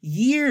booed.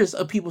 Years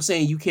of people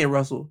saying you can't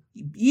wrestle.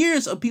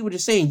 Years of people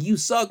just saying you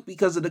suck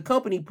because of the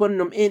company putting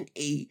them in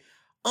a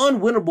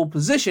unwinnable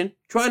position,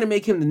 trying to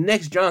make him the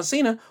next John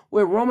Cena,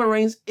 where Roman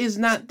Reigns is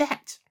not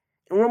that.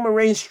 And Roman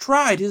Reigns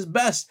tried his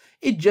best.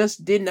 It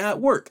just did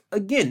not work.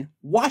 Again,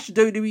 watch the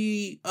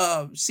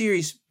WWE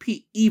series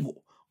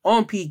Evil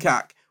on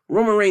Peacock.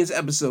 Roman Reigns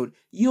episode.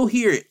 You'll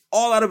hear it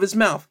all out of his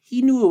mouth.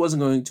 He knew it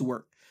wasn't going to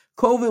work.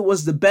 COVID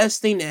was the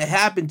best thing that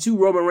happened to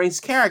Roman Reigns'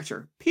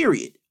 character.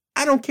 Period.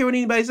 I don't care what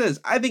anybody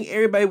says. I think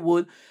everybody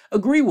would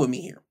agree with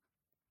me here.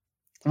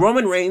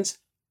 Roman Reigns'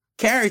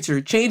 character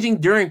changing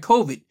during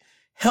COVID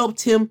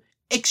helped him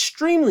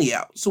extremely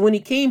out. So when he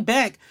came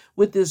back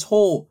with this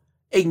whole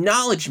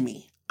acknowledge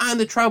me, I'm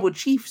the tribal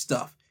chief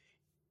stuff,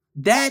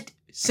 that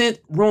sent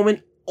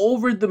Roman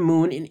over the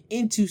moon and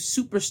into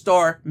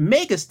superstar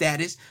mega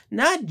status,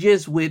 not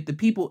just with the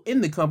people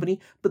in the company,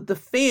 but the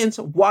fans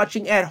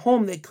watching at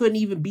home that couldn't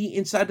even be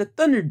inside the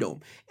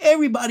Thunderdome.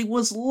 Everybody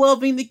was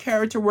loving the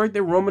character work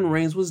that Roman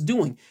Reigns was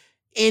doing.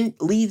 And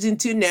leads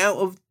into now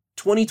of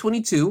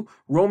 2022,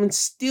 Roman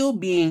still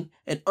being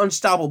an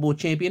unstoppable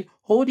champion,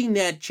 holding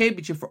that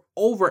championship for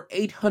over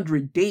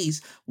 800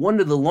 days, one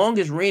of the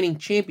longest reigning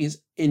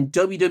champions in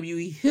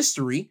WWE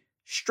history,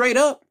 straight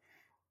up.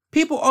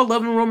 People are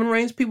loving Roman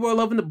Reigns. People are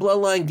loving the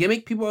bloodline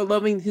gimmick. People are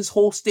loving his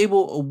whole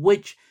stable, of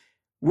which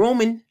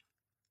Roman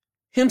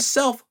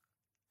himself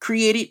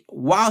created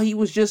while he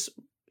was just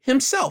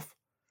himself.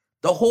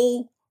 The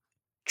whole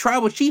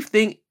tribal chief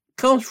thing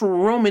comes from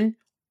Roman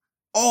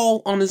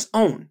all on his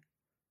own.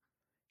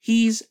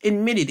 He's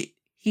admitted it.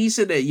 He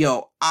said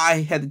that, I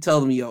had to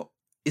tell them,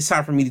 it's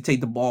time for me to take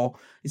the ball.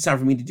 It's time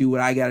for me to do what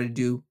I got to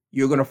do.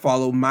 You're going to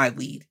follow my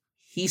lead.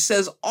 He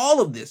says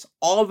all of this,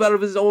 all out of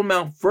his own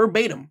mouth,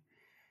 verbatim.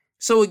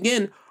 So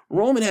again,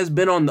 Roman has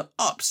been on the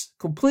ups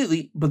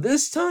completely, but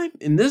this time,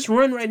 in this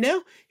run right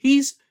now,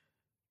 he's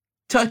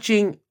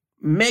touching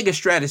mega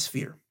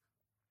stratosphere.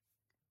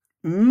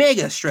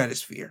 Mega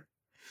stratosphere.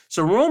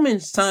 So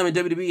Roman's time in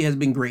WWE has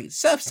been great.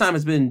 Seth's time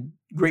has been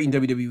great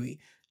in WWE.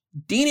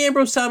 Dean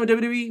Ambrose's time in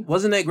WWE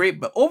wasn't that great,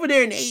 but over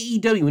there in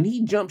AEW, when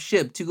he jumped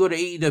ship to go to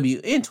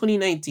AEW in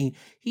 2019,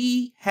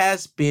 he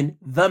has been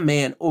the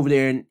man over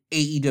there in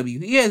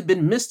AEW. He has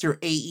been Mr.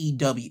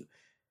 AEW.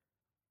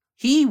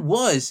 He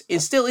was and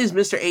still is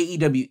Mr.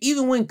 AEW,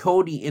 even when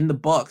Cody and the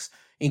Bucks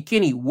and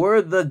Kenny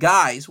were the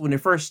guys when they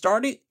first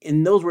started,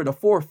 and those were the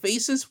four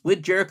faces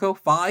with Jericho,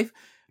 5.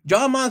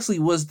 Jon Moxley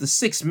was the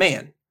 6th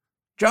man.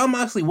 Jon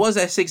Moxley was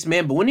that 6th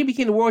man, but when he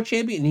became the world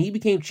champion and he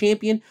became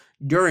champion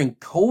during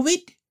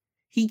COVID,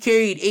 he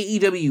carried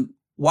AEW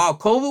while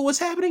COVID was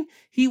happening.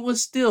 He was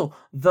still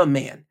the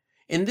man.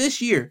 And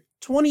this year,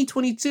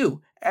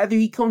 2022, after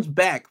he comes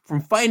back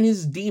from fighting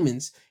his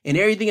demons and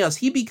everything else,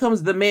 he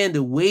becomes the man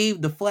to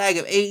wave the flag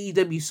of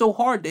AEW so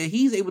hard that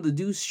he's able to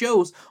do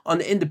shows on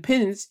the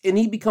independents, and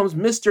he becomes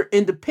Mr.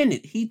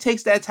 Independent. He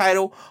takes that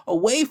title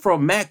away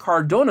from Matt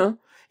Cardona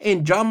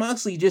and Jon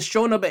Moxley just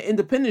showing up at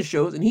independent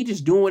shows, and he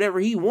just doing whatever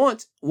he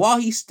wants while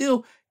he's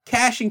still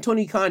cashing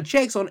Tony Khan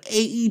checks on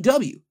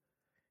AEW.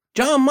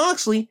 Jon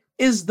Moxley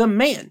is the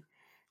man.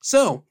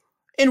 So,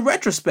 in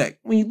retrospect,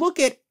 when you look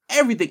at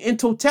everything in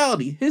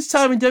totality, his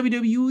time in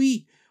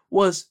WWE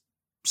was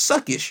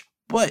suckish,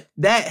 but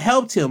that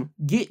helped him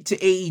get to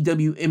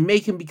AEW and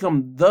make him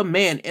become the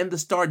man and the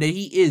star that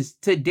he is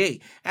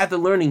today after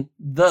learning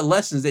the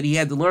lessons that he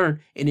had to learn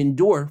and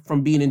endure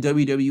from being in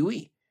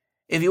WWE.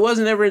 If he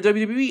wasn't ever in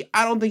WWE,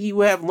 I don't think he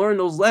would have learned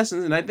those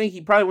lessons, and I think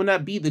he probably would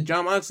not be the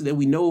Jon Moxley that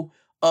we know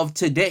of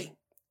today.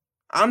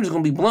 I'm just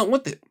going to be blunt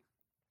with it.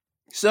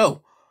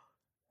 So,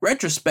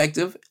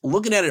 retrospective,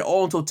 looking at it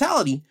all in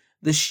totality,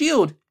 the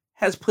Shield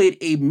has played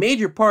a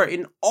major part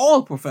in all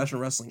of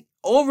professional wrestling.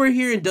 Over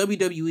here in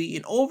WWE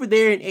and over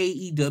there in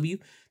AEW,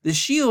 the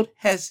Shield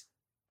has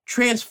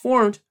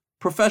transformed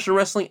professional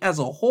wrestling as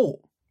a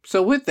whole.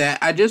 So with that,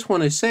 I just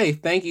want to say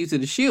thank you to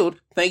the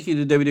Shield, thank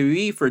you to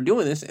WWE for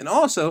doing this, and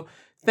also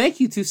thank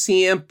you to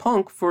CM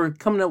Punk for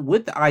coming up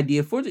with the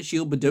idea for the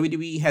Shield, but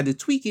WWE had to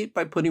tweak it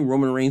by putting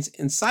Roman Reigns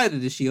inside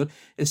of the Shield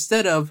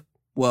instead of,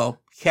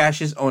 well,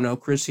 Cassius Ohno,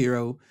 Chris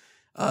Hero,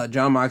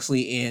 Jon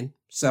Moxley, and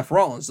Seth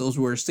Rollins. Those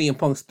were CM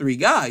Punk's three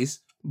guys,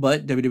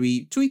 but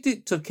WWE tweaked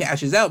it, took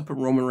Cassius out, put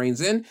Roman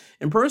Reigns in,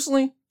 and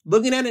personally,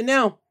 looking at it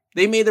now,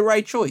 they made the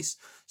right choice.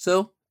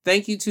 So,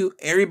 thank you to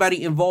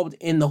everybody involved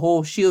in the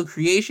whole Shield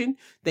creation.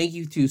 Thank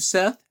you to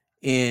Seth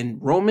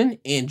and Roman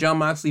and Jon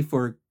Moxley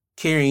for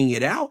carrying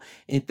it out,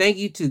 and thank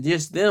you to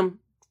just them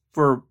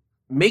for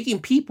making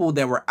people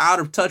that were out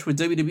of touch with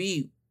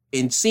WWE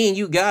and seeing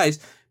you guys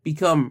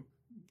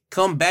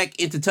come back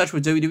into touch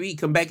with WWE,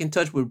 come back in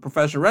touch with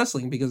professional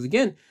wrestling, because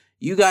again,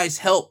 you guys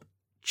help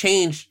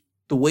change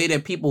the way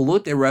that people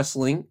looked at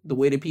wrestling, the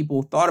way that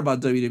people thought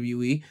about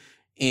WWE,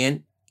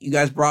 and you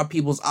guys brought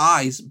people's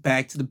eyes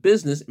back to the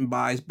business and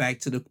eyes back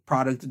to the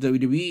product of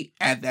WWE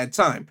at that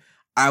time.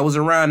 I was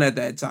around at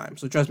that time,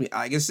 so trust me,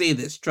 I can say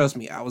this. Trust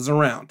me, I was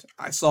around.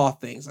 I saw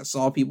things. I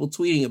saw people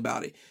tweeting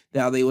about it.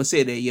 Now they would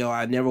say that, yo,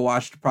 I never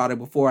watched the product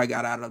before. I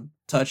got out of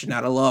touch and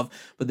out of love,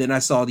 but then I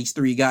saw these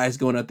three guys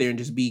going out there and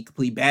just be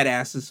complete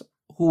badasses.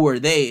 Who are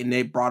they? And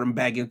they brought them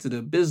back into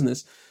the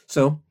business.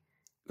 So,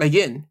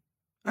 again,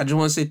 I just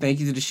want to say thank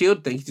you to the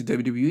Shield, thank you to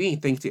WWE,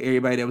 and thank you to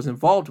everybody that was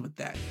involved with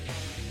that.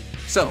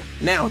 So,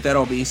 now with that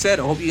all being said,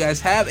 I hope you guys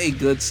have a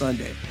good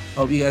Sunday. I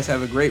hope you guys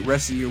have a great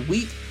rest of your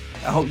week.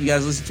 I hope you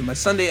guys listen to my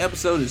Sunday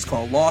episode. It's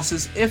called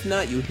Losses. If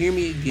not, you'll hear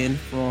me again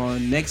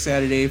on next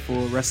Saturday for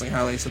Wrestling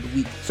Highlights of the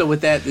Week. So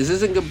with that, this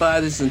isn't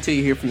goodbye. This is until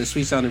you hear from the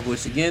sweet sounding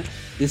voice again.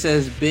 This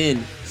has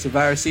been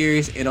Survivor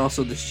Series and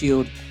also the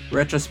Shield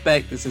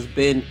Retrospect. This has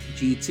been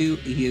G2.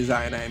 He is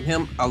I and I am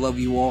him. I love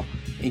you all.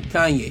 And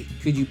Kanye,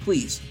 could you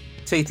please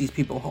take these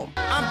people home?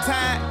 I'm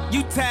tired,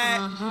 you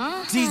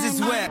tired, Jesus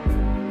wept.